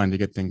of the deadline to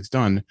get things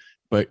done,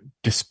 but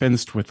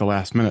dispensed with the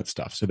last minute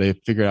stuff. So they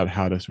figured out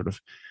how to sort of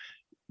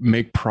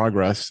make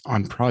progress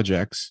on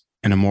projects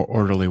in a more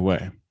orderly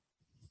way.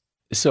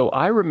 So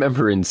I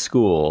remember in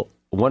school,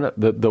 one of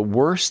the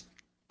worst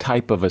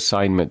type of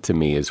assignment to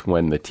me is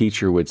when the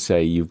teacher would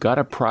say, you've got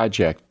a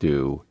project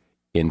due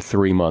in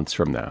 3 months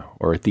from now,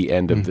 or at the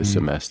end of the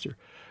semester.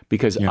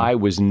 Because I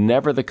was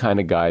never the kind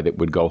of guy that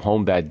would go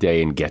home that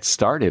day and get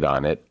started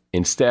on it.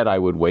 Instead, I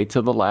would wait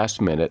till the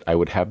last minute. I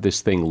would have this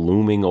thing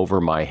looming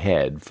over my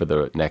head for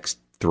the next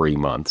 3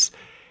 months.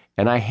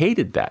 And I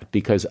hated that,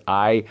 because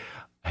I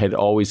had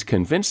always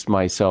convinced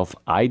myself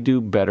I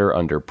do better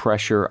under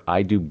pressure.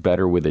 I do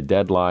better with a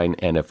deadline.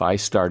 And if I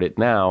start it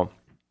now,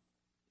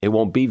 it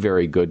won't be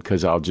very good,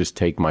 because I'll just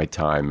take my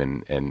time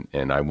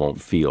and I won't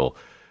feel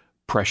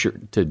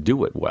pressure to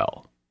do it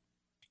well.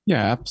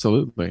 Yeah,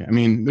 absolutely. I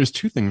mean, there's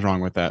two things wrong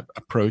with that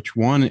approach.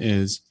 One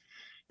is,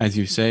 as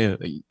you say,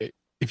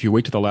 if you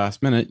wait to the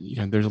last minute,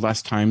 there's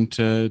less time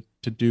to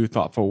do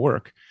thoughtful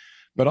work.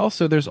 But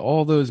also, there's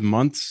all those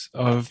months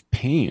of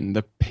pain,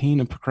 the pain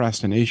of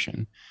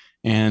procrastination.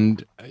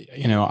 And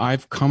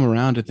I've come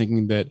around to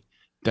thinking that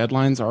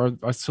deadlines are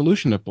a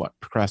solution to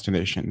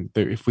procrastination.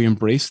 If we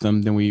embrace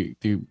them, then we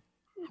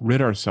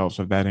rid ourselves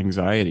of that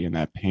anxiety and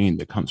that pain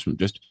that comes from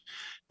just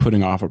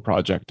putting off a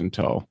project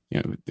until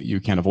you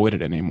can't avoid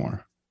it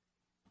anymore.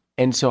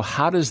 And so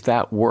how does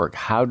that work?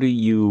 How do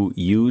you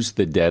use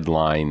the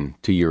deadline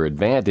to your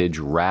advantage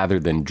rather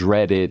than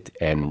dread it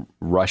and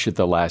rush at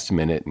the last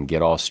minute and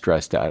get all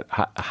stressed out?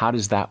 How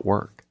does that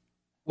work?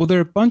 Well, there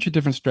are a bunch of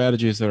different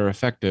strategies that are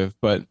effective,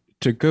 but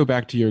to go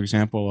back to your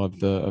example of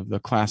the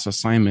class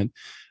assignment,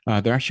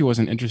 there actually was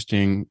an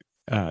interesting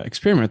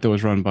experiment that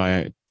was run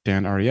by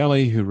Dan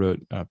Ariely, who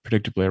wrote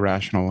Predictably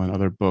Irrational and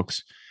other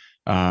books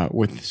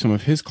with some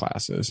of his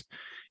classes.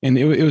 And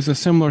it was a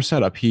similar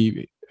setup.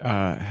 He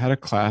had a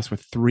class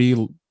with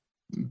 3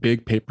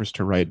 big papers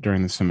to write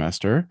during the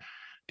semester,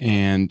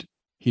 and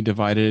he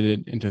divided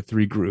it into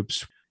 3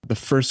 groups. The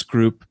first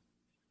group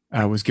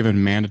was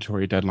given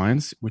mandatory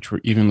deadlines, which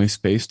were evenly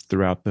spaced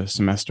throughout the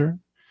semester.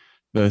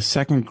 The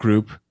second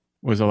group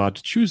was allowed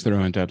to choose their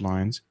own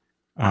deadlines,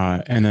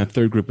 and the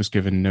third group was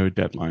given no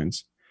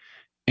deadlines.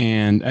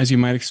 And as you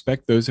might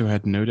expect, those who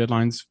had no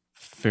deadlines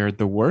fared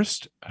the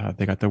worst.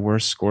 They got the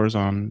worst scores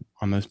on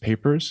those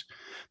papers.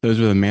 Those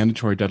with the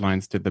mandatory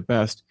deadlines did the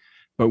best.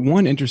 But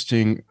one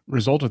interesting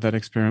result of that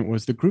experiment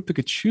was the group that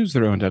could choose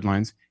their own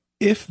deadlines,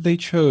 if they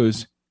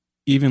chose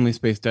evenly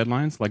spaced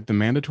deadlines like the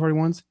mandatory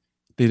ones,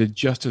 they did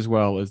just as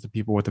well as the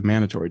people with the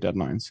mandatory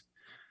deadlines.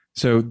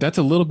 So that's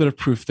a little bit of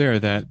proof there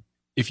that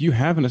if you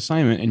have an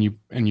assignment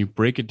and you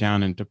break it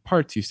down into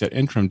parts, you set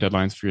interim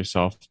deadlines for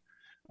yourself,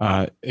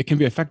 it can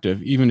be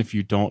effective even if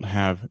you don't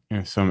have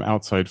some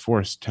outside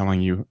force telling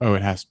you, oh,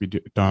 it has to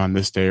be done on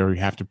this day, or you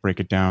have to break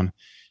it down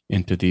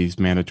into these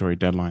mandatory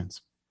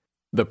deadlines.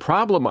 The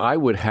problem I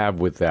would have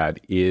with that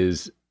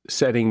is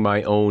setting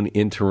my own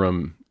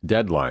interim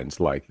deadlines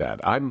like that.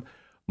 I'm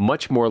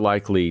much more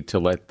likely to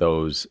let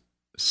those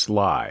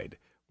slide.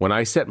 When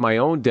I set my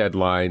own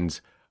deadlines,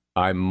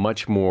 I'm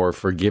much more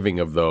forgiving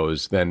of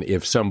those than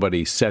if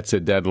somebody sets a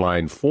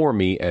deadline for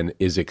me and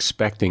is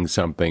expecting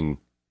something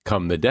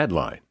come the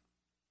deadline.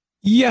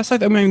 Yes, I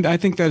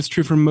think that's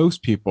true for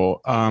most people.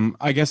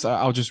 I guess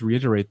I'll just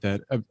reiterate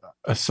that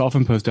a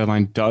self-imposed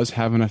deadline does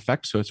have an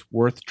effect, so it's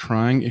worth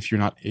trying if you're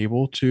not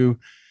able to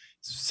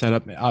set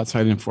up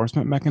outside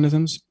enforcement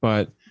mechanisms.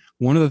 But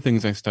one of the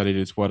things I studied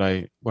is what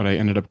I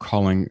ended up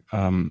calling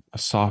a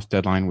soft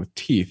deadline with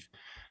teeth.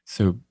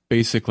 So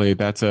basically,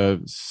 that's a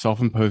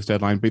self-imposed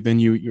deadline, but then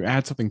you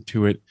add something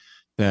to it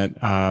that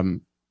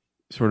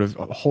sort of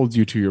holds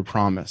you to your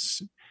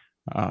promise.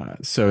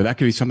 So that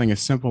could be something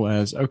as simple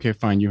as, okay,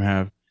 fine, you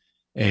have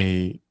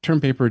a term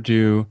paper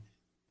due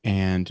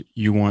and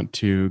you want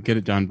to get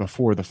it done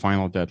before the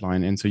final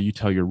deadline. And so you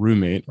tell your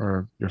roommate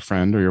or your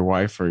friend or your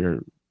wife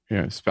or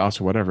your spouse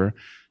or whatever,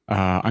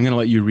 I'm going to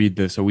let you read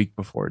this a week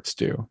before it's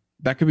due.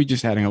 That could be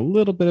just adding a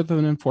little bit of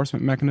an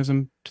enforcement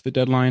mechanism to the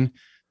deadline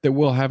that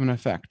will have an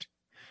effect.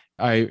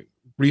 I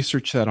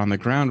researched that on the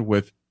ground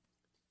with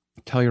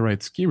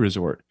Telluride Ski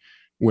Resort,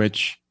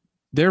 which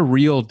their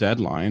real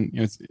deadline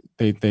is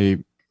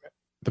the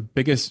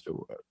biggest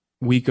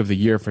week of the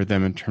year for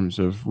them in terms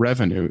of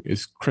revenue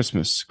is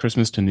Christmas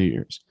to New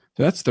Year's.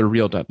 So that's their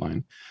real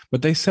deadline.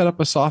 But they set up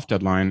a soft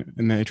deadline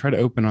and they try to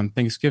open on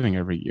Thanksgiving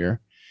every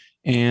year.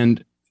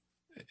 And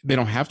they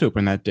don't have to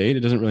open that date.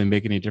 It doesn't really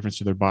make any difference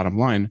to their bottom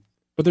line.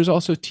 But there's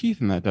also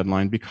teeth in that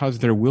deadline because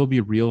there will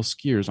be real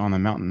skiers on the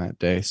mountain that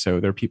day. So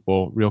there are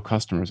people, real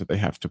customers that they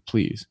have to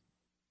please.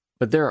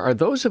 But there are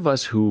those of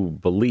us who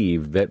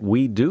believe that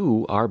we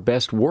do our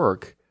best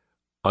work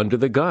under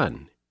the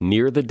gun,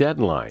 near the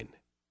deadline,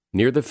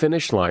 near the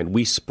finish line.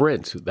 We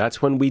sprint.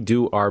 That's when we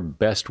do our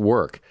best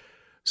work.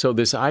 So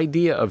this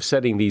idea of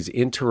setting these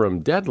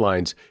interim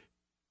deadlines,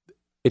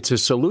 it's a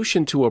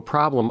solution to a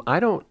problem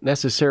I don't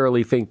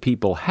necessarily think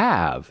people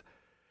have,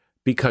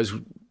 because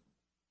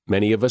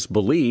many of us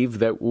believe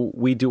that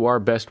we do our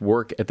best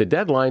work at the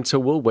deadline, so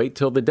we'll wait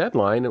till the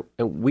deadline,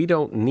 and we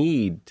don't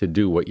need to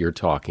do what you're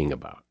talking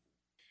about.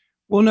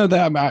 Well,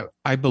 no,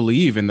 I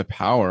believe in the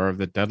power of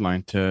the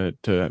deadline to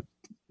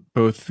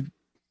both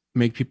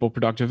make people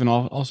productive and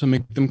also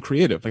make them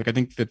creative. Like, I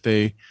think that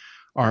they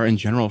are in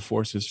general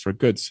forces for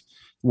goods.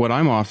 What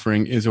I'm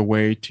offering is a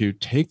way to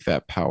take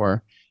that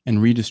power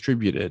and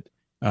redistribute it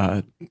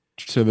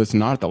so that's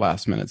not at the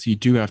last minute. So you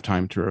do have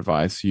time to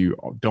revise. So you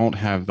don't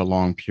have the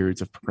long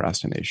periods of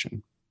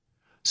procrastination.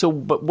 So,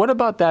 but what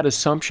about that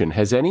assumption?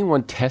 Has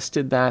anyone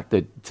tested that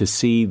to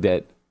see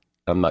that,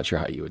 I'm not sure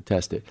how you would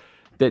test it,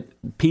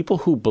 that people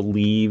who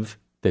believe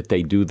that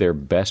they do their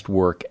best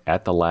work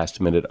at the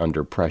last minute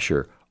under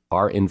pressure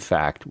are in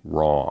fact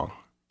wrong?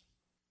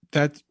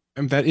 That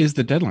is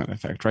the deadline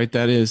effect, right?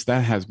 That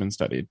has been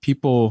studied.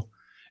 People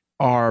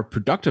are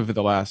productive at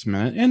the last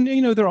minute. And,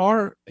 there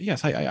are,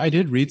 yes, I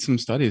did read some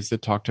studies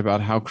that talked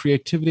about how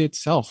creativity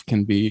itself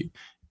can be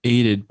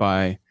aided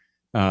by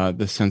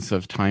the sense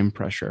of time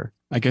pressure.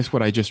 I guess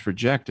what I just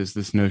reject is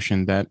this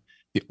notion that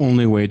the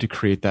only way to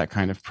create that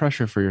kind of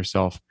pressure for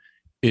yourself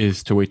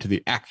is to wait to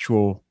the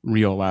actual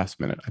real last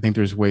minute. I think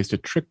there's ways to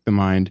trick the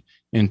mind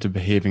into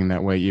behaving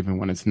that way, even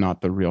when it's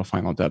not the real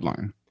final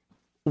deadline.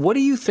 What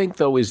do you think,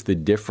 though, is the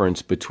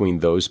difference between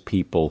those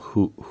people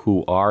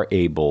who are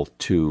able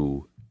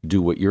to do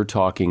what you're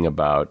talking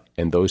about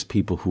and those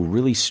people who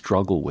really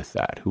struggle with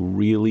that, who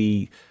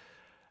really,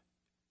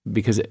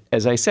 because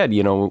as I said,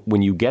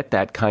 when you get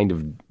that kind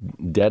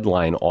of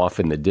deadline off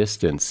in the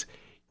distance,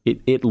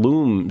 it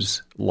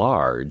looms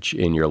large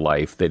in your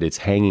life, that it's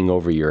hanging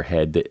over your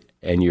head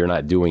and you're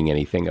not doing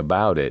anything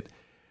about it.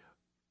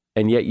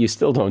 And yet you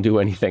still don't do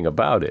anything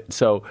about it.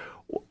 So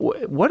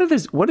what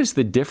is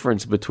the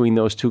difference between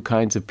those two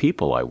kinds of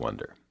people, I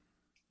wonder?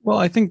 Well,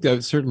 I think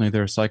that certainly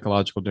there are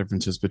psychological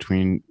differences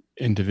between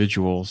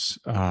individuals.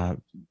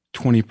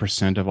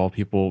 20% of all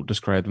people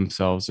describe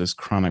themselves as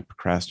chronic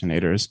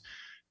procrastinators,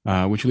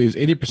 which leaves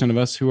 80% of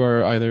us who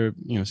are either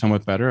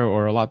somewhat better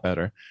or a lot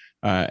better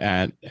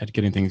at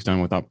getting things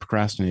done without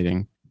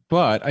procrastinating.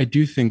 But I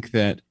do think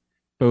that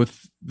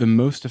both the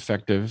most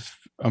effective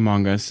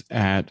among us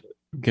at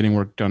getting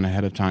work done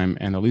ahead of time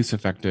and the least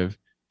effective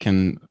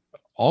can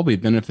all be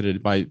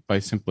benefited by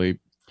simply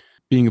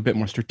being a bit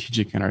more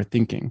strategic in our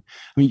thinking.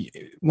 I mean,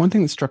 one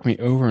thing that struck me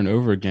over and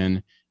over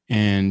again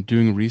in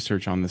doing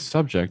research on this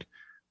subject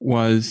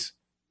was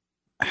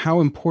how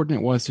important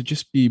it was to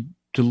just be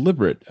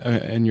deliberate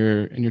in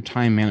your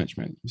time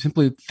management.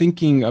 Simply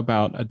thinking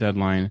about a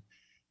deadline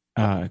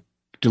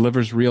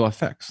delivers real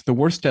effects. The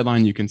worst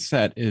deadline you can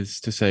set is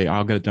to say,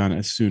 I'll get it done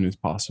as soon as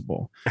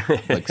possible.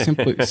 Like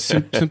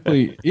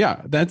simply,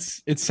 yeah,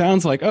 it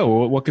sounds like, oh,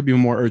 well, what could be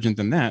more urgent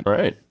than that?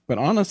 Right. But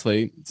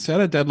honestly,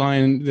 set a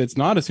deadline that's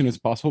not as soon as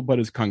possible, but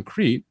is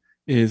concrete,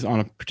 is on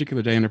a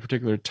particular day and a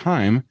particular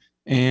time.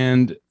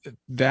 And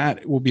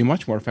that will be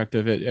much more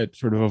effective at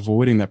sort of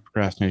avoiding that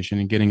procrastination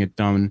and getting it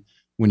done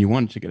when you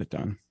want to get it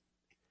done.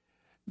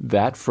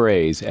 That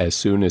phrase, as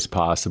soon as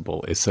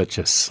possible, is such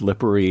a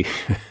slippery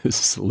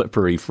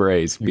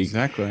phrase.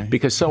 Exactly.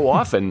 Because so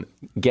often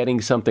getting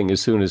something as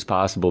soon as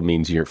possible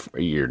means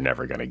you're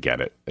never going to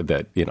get it.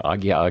 That, I'll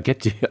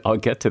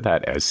get to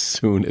that as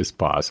soon as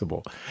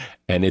possible.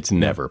 And it's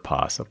never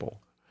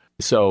possible.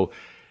 So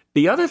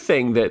the other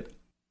thing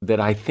that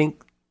I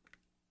think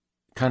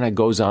kind of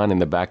goes on in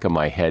the back of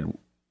my head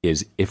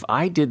is, if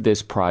I did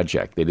this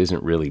project that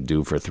isn't really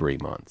due for 3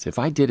 months, if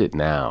I did it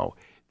now,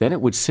 then it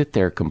would sit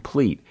there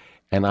complete,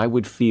 and I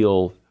would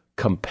feel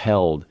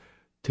compelled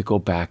to go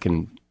back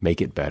and make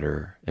it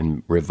better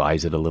and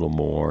revise it a little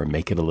more and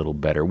make it a little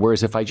better.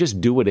 Whereas if I just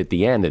do it at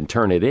the end and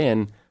turn it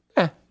in,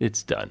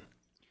 it's done.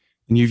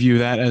 And you view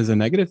that as a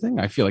negative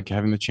thing? I feel like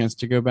having the chance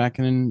to go back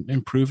and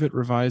improve it,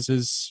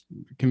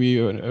 can be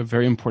a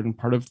very important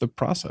part of the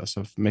process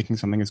of making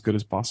something as good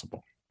as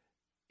possible.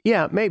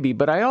 Yeah, maybe.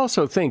 But I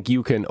also think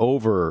you can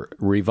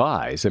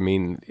over-revise. I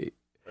mean,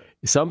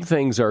 some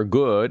things are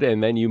good,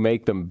 and then you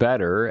make them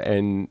better,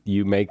 and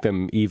you make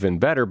them even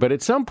better. But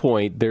at some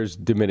point, there's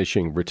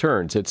diminishing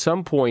returns. At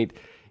some point,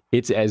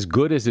 it's as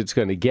good as it's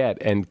going to get,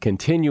 and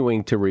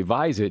continuing to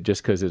revise it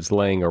just because it's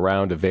laying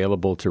around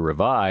available to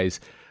revise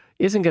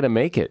isn't going to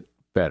make it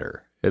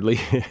better. At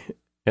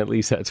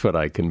least that's what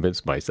I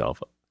convinced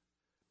myself of.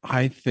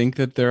 I think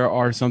that there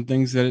are some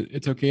things that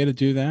it's okay to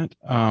do that.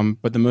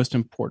 But the most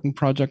important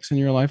projects in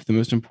your life, the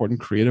most important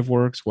creative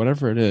works,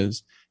 whatever it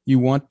is, you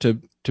want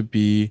to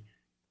be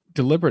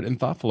deliberate and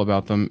thoughtful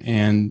about them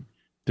and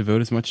devote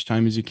as much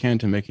time as you can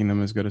to making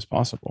them as good as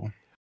possible.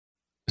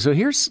 So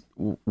here's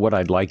what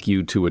I'd like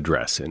you to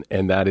address,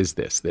 and that is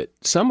this, that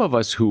some of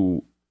us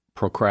who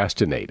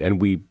procrastinate,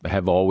 and we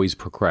have always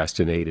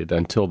procrastinated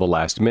until the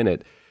last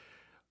minute,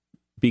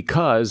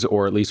 because,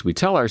 or at least we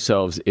tell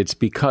ourselves, it's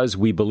because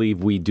we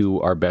believe we do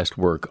our best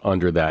work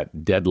under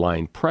that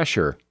deadline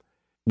pressure.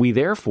 We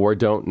therefore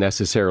don't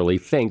necessarily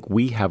think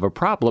we have a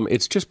problem.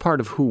 It's just part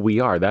of who we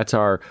are. That's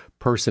our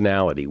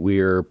personality.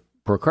 We're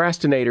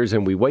procrastinators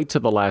and we wait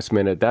till the last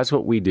minute. That's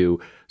what we do.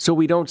 So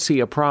we don't see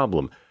a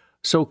problem.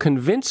 So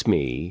convince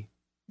me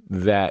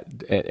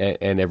that,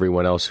 and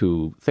everyone else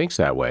who thinks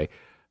that way,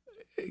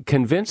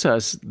 convince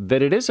us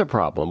that it is a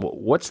problem.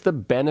 What's the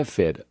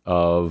benefit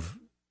of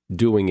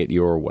doing it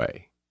your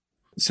way?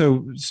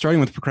 So starting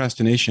with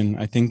procrastination,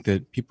 I think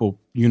that people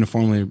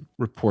uniformly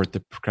report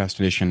that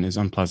procrastination is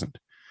unpleasant.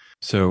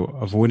 So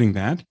avoiding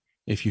that,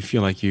 if you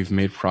feel like you've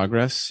made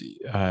progress,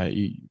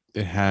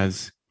 it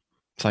has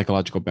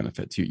psychological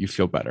benefits. You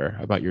feel better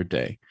about your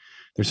day.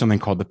 There's something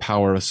called the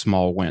power of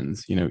small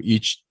wins.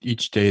 Each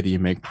day that you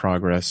make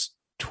progress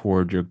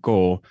toward your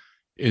goal,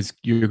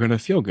 you're going to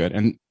feel good.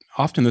 And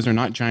often those are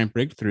not giant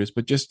breakthroughs,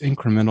 but just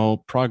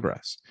incremental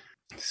progress.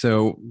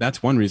 So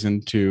that's one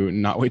reason to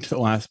not wait to the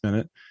last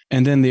minute.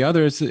 And then the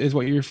other is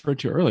what you referred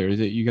to earlier, is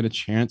that you get a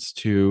chance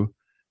to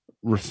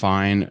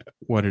refine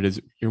what it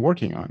is you're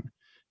working on.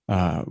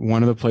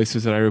 One of the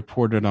places that I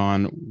reported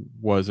on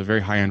was a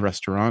very high-end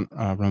restaurant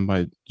run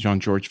by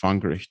Jean-Georges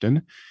von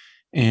Gerichten.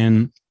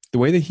 And the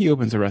way that he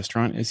opens a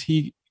restaurant is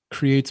he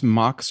creates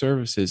mock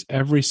services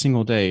every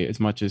single day, as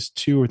much as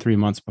 2 or 3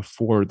 months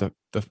before the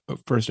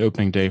first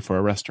opening day for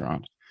a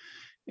restaurant.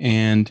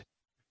 And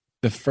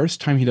the first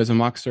time he does a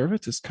mock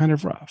service, it's kind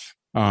of rough.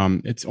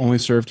 It's only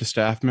served to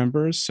staff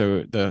members,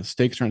 so the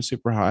stakes aren't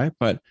super high,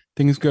 but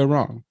things go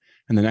wrong.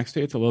 And the next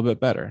day, it's a little bit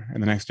better.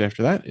 And the next day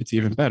after that, it's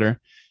even better.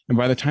 And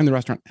by the time the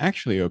restaurant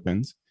actually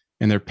opens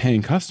and they're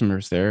paying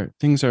customers there,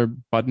 things are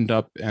buttoned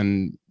up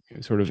and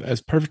sort of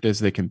as perfect as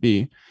they can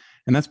be.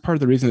 And that's part of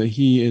the reason that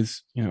he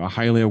is, a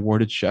highly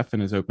awarded chef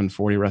and has opened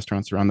 40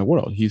 restaurants around the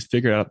world. He's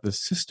figured out the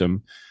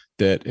system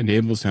that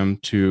enables him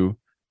to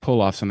pull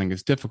off something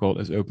as difficult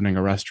as opening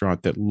a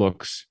restaurant that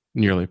looks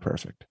nearly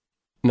perfect.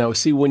 Now,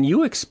 see, when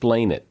you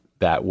explain it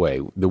that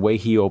way, the way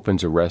he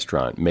opens a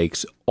restaurant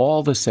makes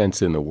all the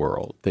sense in the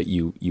world, that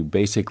you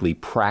basically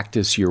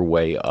practice your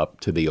way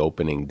up to the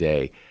opening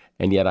day.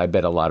 And yet I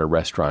bet a lot of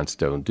restaurants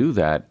don't do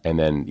that. And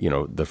then,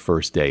 the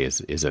first day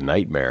is a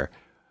nightmare.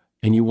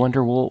 And you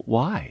wonder, well,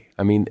 why?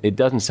 I mean, it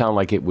doesn't sound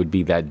like it would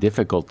be that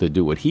difficult to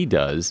do what he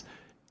does.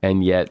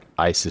 And yet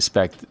I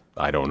suspect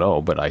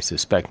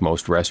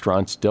most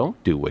restaurants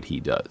don't do what he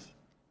does.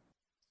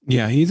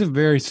 Yeah, he's a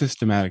very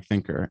systematic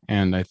thinker.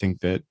 And I think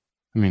that,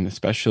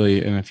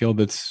 especially in a field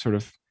that's sort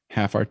of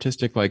half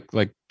artistic,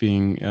 like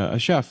being a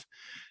chef,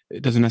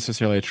 it doesn't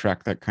necessarily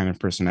attract that kind of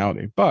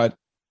personality. But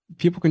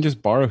people can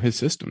just borrow his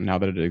system now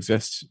that it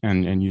exists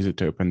and use it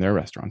to open their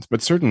restaurants.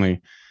 But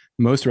certainly,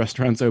 most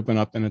restaurants open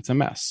up and it's a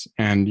mess.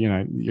 And,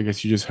 I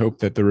guess you just hope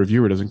that the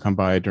reviewer doesn't come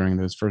by during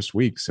those first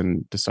weeks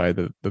and decide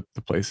that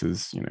the place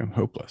is,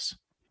 hopeless.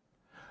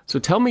 So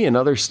tell me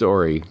another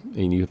story,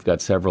 and you've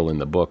got several in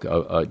the book,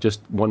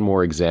 just one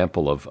more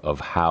example of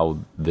how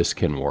this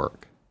can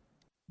work.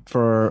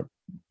 For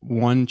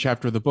one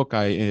chapter of the book,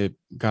 I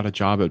got a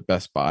job at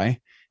Best Buy,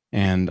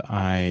 and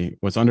I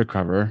was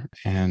undercover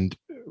and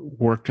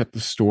worked at the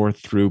store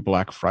through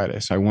Black Friday.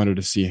 So I wanted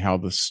to see how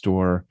the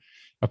store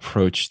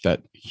approached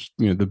that,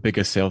 the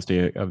biggest sales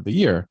day of the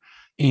year.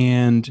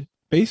 And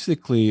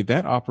basically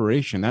that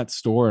operation, that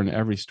store and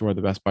every store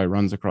that Best Buy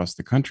runs across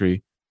the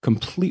country,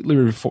 completely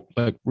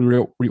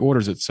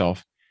reorders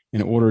itself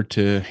in order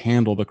to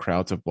handle the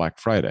crowds of Black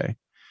Friday.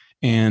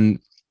 And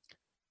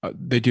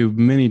they do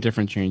many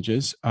different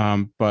changes.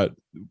 But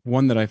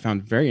one that I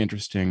found very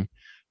interesting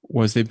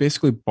was they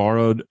basically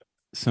borrowed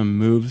some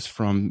moves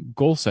from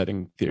goal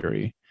setting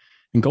theory.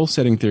 And goal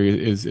setting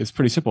theory is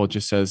pretty simple. It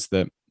just says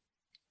that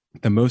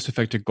the most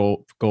effective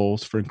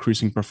goals for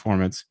increasing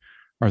performance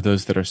are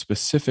those that are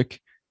specific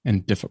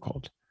and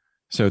difficult.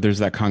 So there's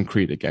that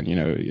concrete again,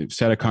 you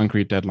set a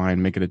concrete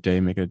deadline, make it a day,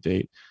 make it a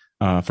date.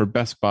 For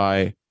Best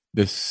Buy,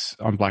 this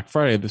on Black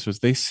Friday,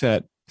 they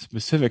set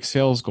specific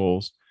sales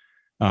goals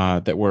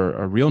that were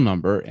a real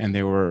number, and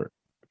they were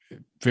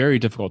very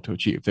difficult to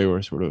achieve. They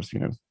were sort of,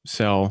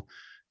 sell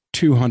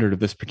 200 of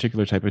this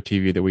particular type of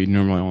TV that we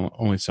normally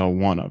only sell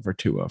one of or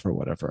two of or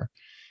whatever.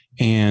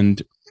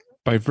 And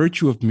by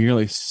virtue of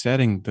merely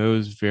setting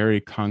those very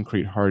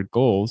concrete, hard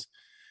goals,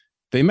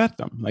 they met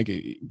them. Like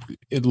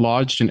it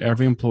lodged in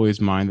every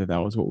employee's mind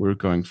that was what we were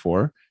going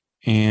for.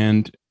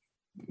 And,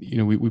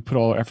 we put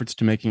all our efforts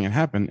to making it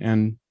happen,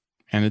 and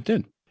it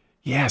did.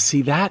 Yeah,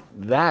 see, that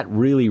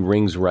really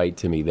rings right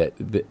to me,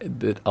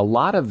 that a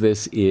lot of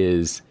this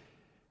is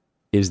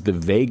the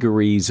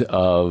vagaries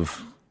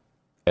of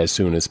as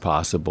soon as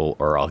possible,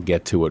 or I'll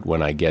get to it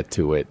when I get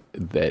to it,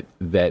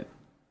 that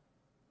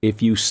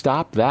if you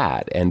stop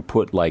that and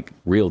put like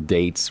real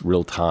dates,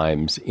 real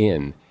times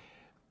in,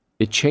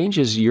 it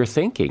changes your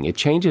thinking. It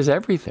changes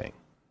everything.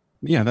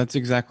 Yeah, that's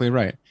exactly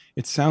right.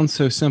 It sounds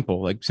so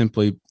simple, like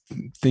simply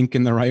think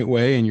in the right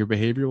way and your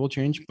behavior will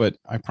change. But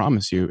I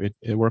promise you,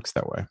 it works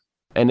that way.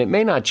 And it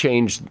may not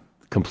change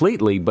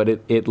completely, but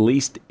at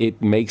least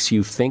it makes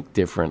you think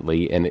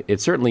differently. And it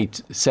certainly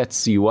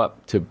sets you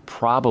up to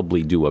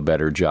probably do a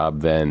better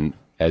job than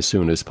as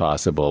soon as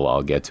possible,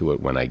 I'll get to it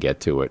when I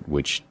get to it,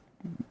 which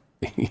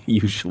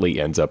usually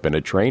ends up in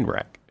a train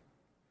wreck.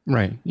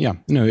 Right. Yeah.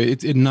 No,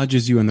 it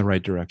nudges you in the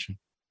right direction.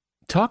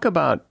 Talk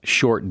about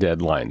short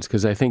deadlines,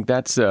 because I think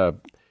that's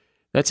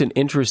an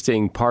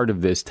interesting part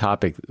of this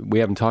topic we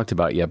haven't talked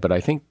about yet, but I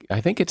think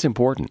it's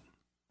important.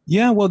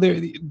 Yeah, well,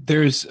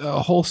 there's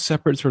a whole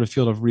separate sort of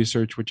field of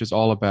research which is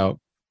all about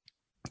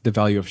the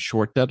value of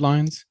short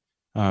deadlines.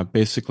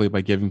 Basically, by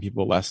giving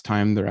people less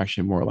time, they're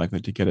actually more likely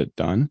to get it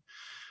done.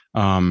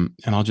 And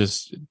I'll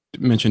just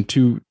mention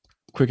two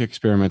quick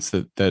experiments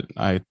that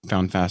I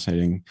found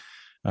fascinating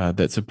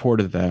that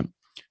supported that.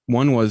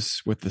 One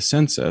was with the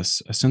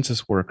census. A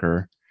census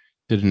worker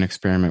did an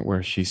experiment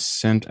where she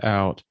sent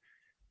out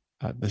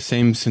the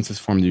same census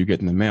form that you get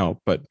in the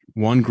mail, but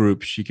one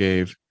group she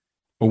gave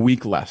a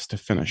week less to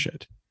finish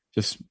it.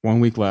 Just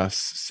 1 week less,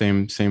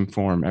 same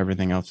form,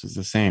 everything else is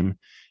the same.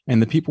 And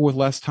the people with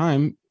less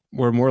time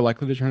were more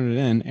likely to turn it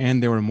in,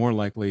 and they were more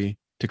likely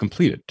to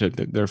complete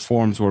it. Their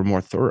forms were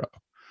more thorough.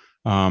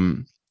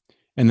 And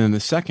then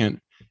the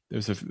second,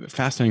 there's a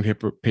fascinating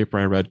paper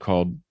I read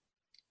called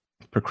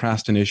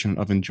procrastination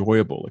of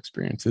enjoyable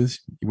experiences.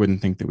 You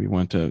wouldn't think that we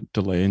want to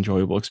delay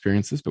enjoyable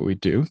experiences, but we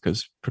do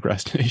because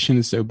procrastination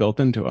is so built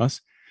into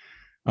us.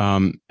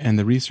 And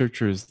the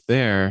researchers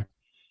there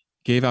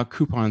gave out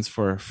coupons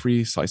for a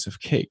free slice of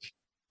cake.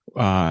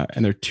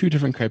 And there are two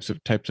different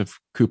types of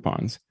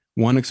coupons.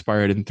 One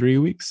expired in 3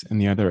 weeks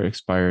and the other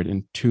expired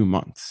in 2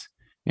 months.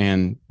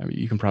 And I mean,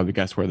 you can probably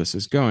guess where this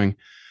is going.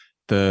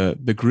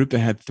 The group that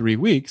had 3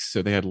 weeks,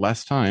 so they had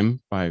less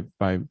time by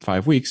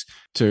 5 weeks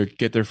to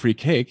get their free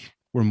cake,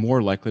 were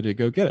more likely to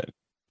go get it.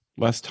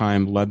 Less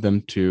time led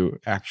them to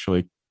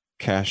actually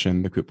cash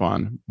in the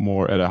coupon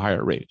more at a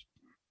higher rate.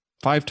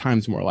 5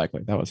 times more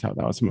likely. That was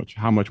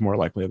how much more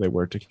likely they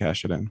were to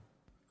cash it in.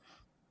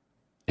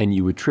 And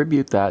you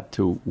attribute that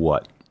to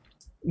what?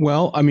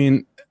 Well, I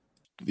mean,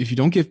 if you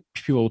don't give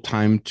people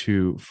time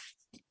to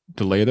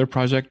delay their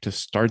project, to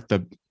start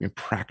the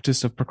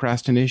practice of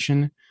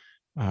procrastination,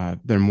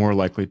 they're more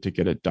likely to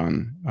get it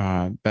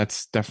done.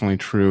 That's definitely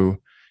true.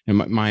 And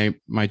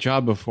my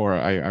job before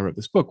I wrote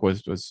this book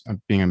was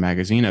being a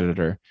magazine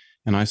editor,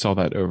 and I saw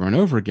that over and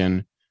over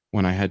again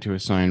when I had to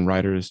assign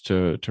writers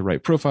to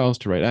write profiles,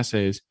 to write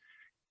essays.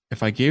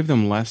 If I gave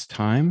them less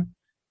time,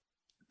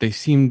 they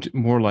seemed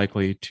more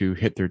likely to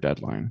hit their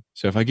deadline.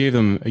 So if I gave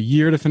them a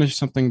year to finish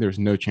something, there's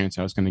no chance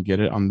I was going to get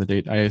it on the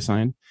date I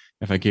assigned.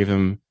 If I gave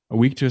them a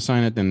week to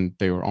assign it, then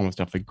they were almost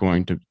definitely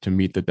going to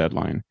meet the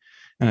deadline.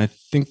 And I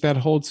think that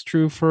holds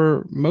true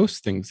for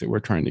most things that we're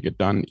trying to get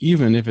done,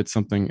 even if it's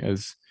something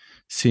as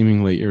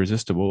seemingly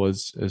irresistible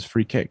as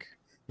free cake.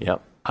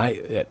 Yep,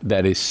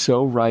 that is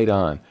so right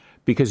on.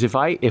 Because if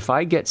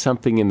I get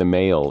something in the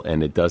mail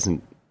and it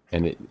doesn't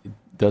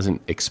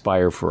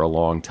expire for a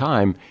long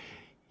time,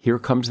 here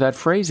comes that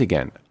phrase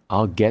again.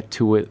 I'll get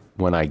to it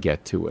when I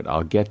get to it.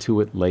 I'll get to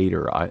it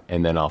later,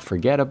 and then I'll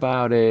forget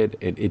about it.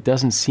 It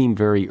doesn't seem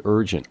very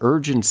urgent.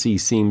 Urgency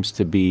seems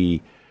to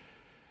be.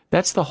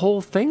 That's the whole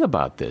thing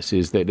about this,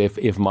 is that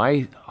if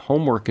my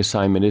homework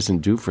assignment isn't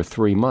due for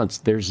 3 months,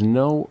 there's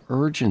no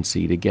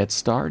urgency to get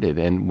started.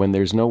 And when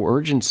there's no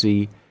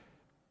urgency,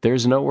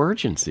 there's no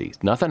urgency.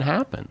 Nothing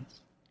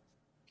happens.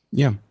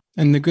 Yeah.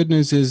 And the good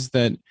news is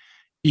that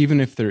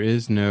even if there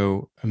is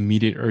no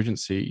immediate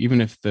urgency,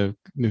 even if the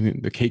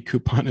cake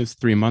coupon is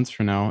 3 months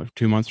from now,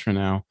 2 months from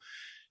now,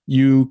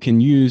 you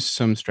can use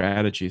some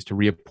strategies to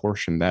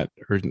reapportion that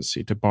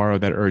urgency, to borrow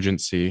that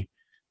urgency,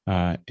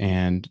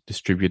 and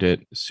distribute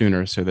it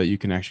sooner so that you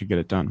can actually get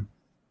it done.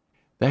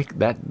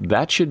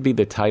 That should be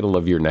the title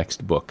of your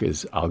next book,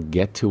 is I'll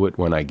get to it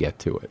when I get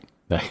to it.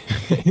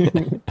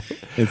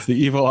 It's the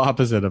evil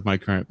opposite of my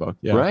current book.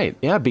 Yeah. Right.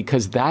 Yeah,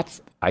 because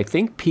I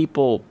think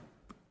people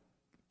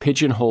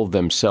pigeonhole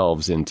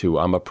themselves into,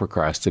 I'm a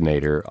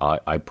procrastinator.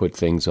 I put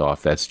things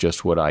off. That's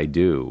just what I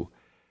do.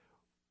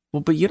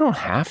 Well, but you don't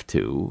have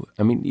to.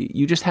 I mean,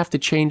 you just have to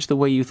change the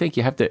way you think.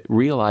 You have to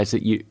realize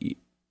that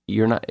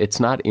you're not. It's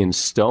not in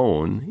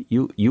stone.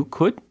 You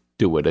could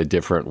do it a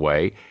different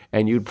way,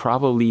 and you'd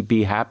probably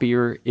be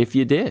happier if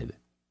you did.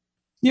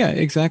 Yeah,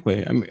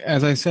 exactly. I mean,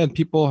 as I said,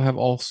 people have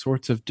all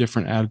sorts of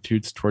different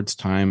attitudes towards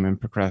time and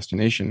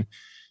procrastination,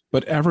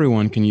 but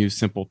everyone can use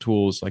simple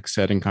tools like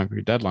setting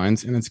concrete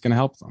deadlines, and it's going to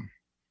help them.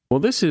 Well,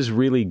 this is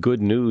really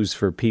good news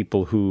for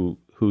people who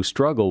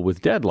struggle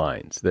with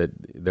deadlines, that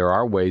there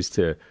are ways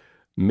to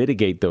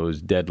mitigate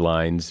those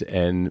deadlines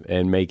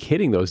and make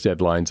hitting those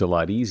deadlines a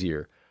lot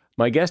easier.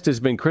 My guest has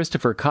been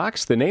Christopher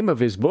Cox. The name of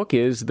his book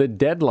is The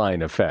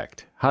Deadline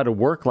Effect: How to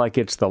Work Like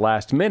It's the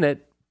Last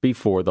Minute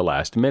Before the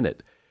Last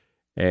Minute.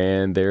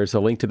 And there's a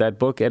link to that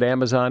book at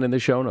Amazon in the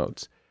show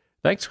notes.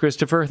 Thanks,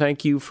 Christopher.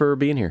 Thank you for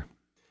being here.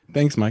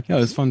 Thanks, Mike. Yeah,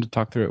 it was fun to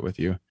talk through it with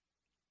you.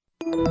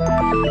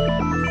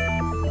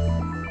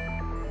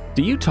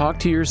 Do you talk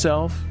to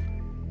yourself?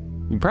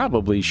 You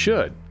probably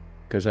should,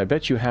 because I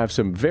bet you have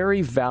some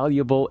very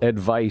valuable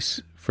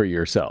advice for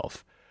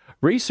yourself.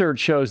 Research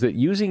shows that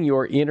using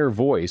your inner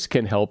voice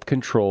can help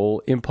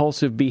control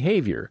impulsive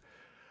behavior.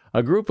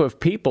 A group of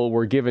people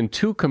were given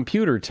 2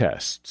 computer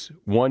tests,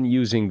 one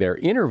using their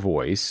inner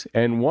voice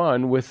and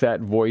one with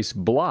that voice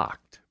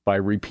blocked by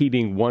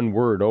repeating one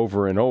word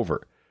over and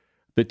over.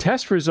 The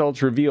test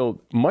results revealed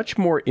much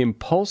more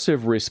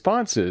impulsive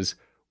responses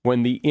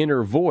when the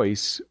inner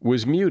voice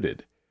was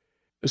muted.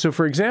 So,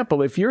 for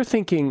example, if you're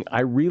thinking,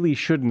 I really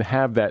shouldn't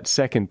have that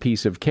second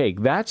piece of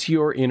cake, that's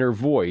your inner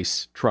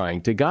voice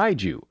trying to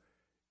guide you.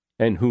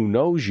 And who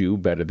knows you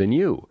better than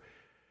you?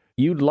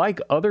 You'd like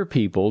other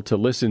people to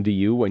listen to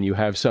you when you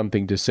have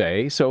something to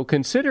say, so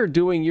consider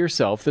doing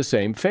yourself the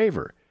same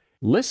favor.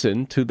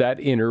 Listen to that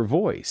inner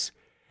voice.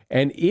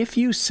 And if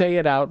you say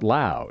it out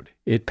loud,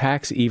 it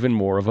packs even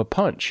more of a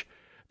punch.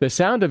 The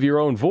sound of your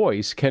own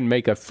voice can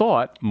make a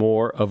thought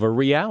more of a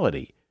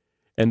reality.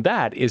 And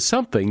that is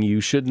something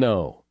you should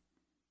know.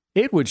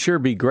 It would sure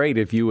be great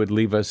if you would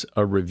leave us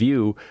a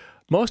review.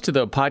 Most of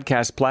the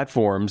podcast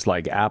platforms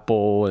like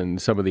Apple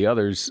and some of the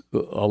others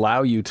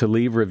allow you to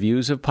leave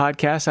reviews of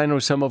podcasts. I know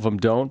some of them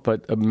don't,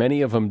 but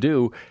many of them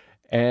do.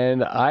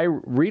 And I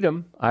read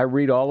them. I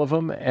read all of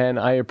them, and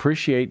I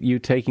appreciate you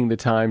taking the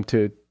time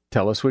to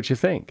tell us what you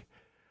think.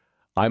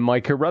 I'm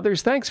Mike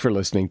Carruthers. Thanks for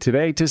listening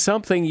today to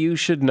Something You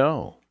Should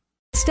Know.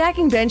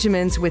 Stacking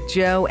Benjamins with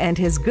Joe and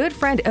his good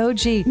friend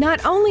OG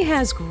not only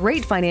has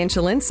great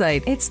financial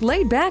insight, it's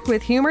laid back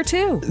with humor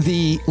too.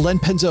 The Len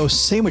Penzo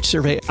sandwich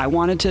survey. I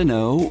wanted to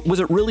know, was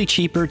it really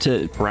cheaper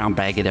to brown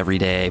bag it every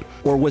day,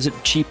 or was it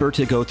cheaper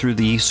to go through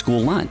the school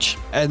lunch?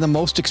 And the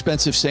most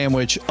expensive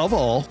sandwich of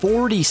all.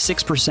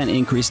 46%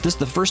 increase. This is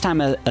the first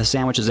time a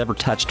sandwich has ever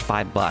touched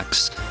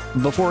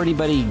 $5. Before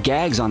anybody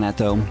gags on that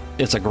though,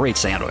 it's a great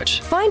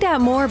sandwich. Find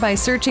out more by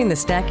searching the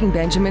Stacking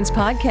Benjamins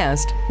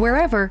podcast,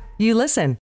 wherever you listen.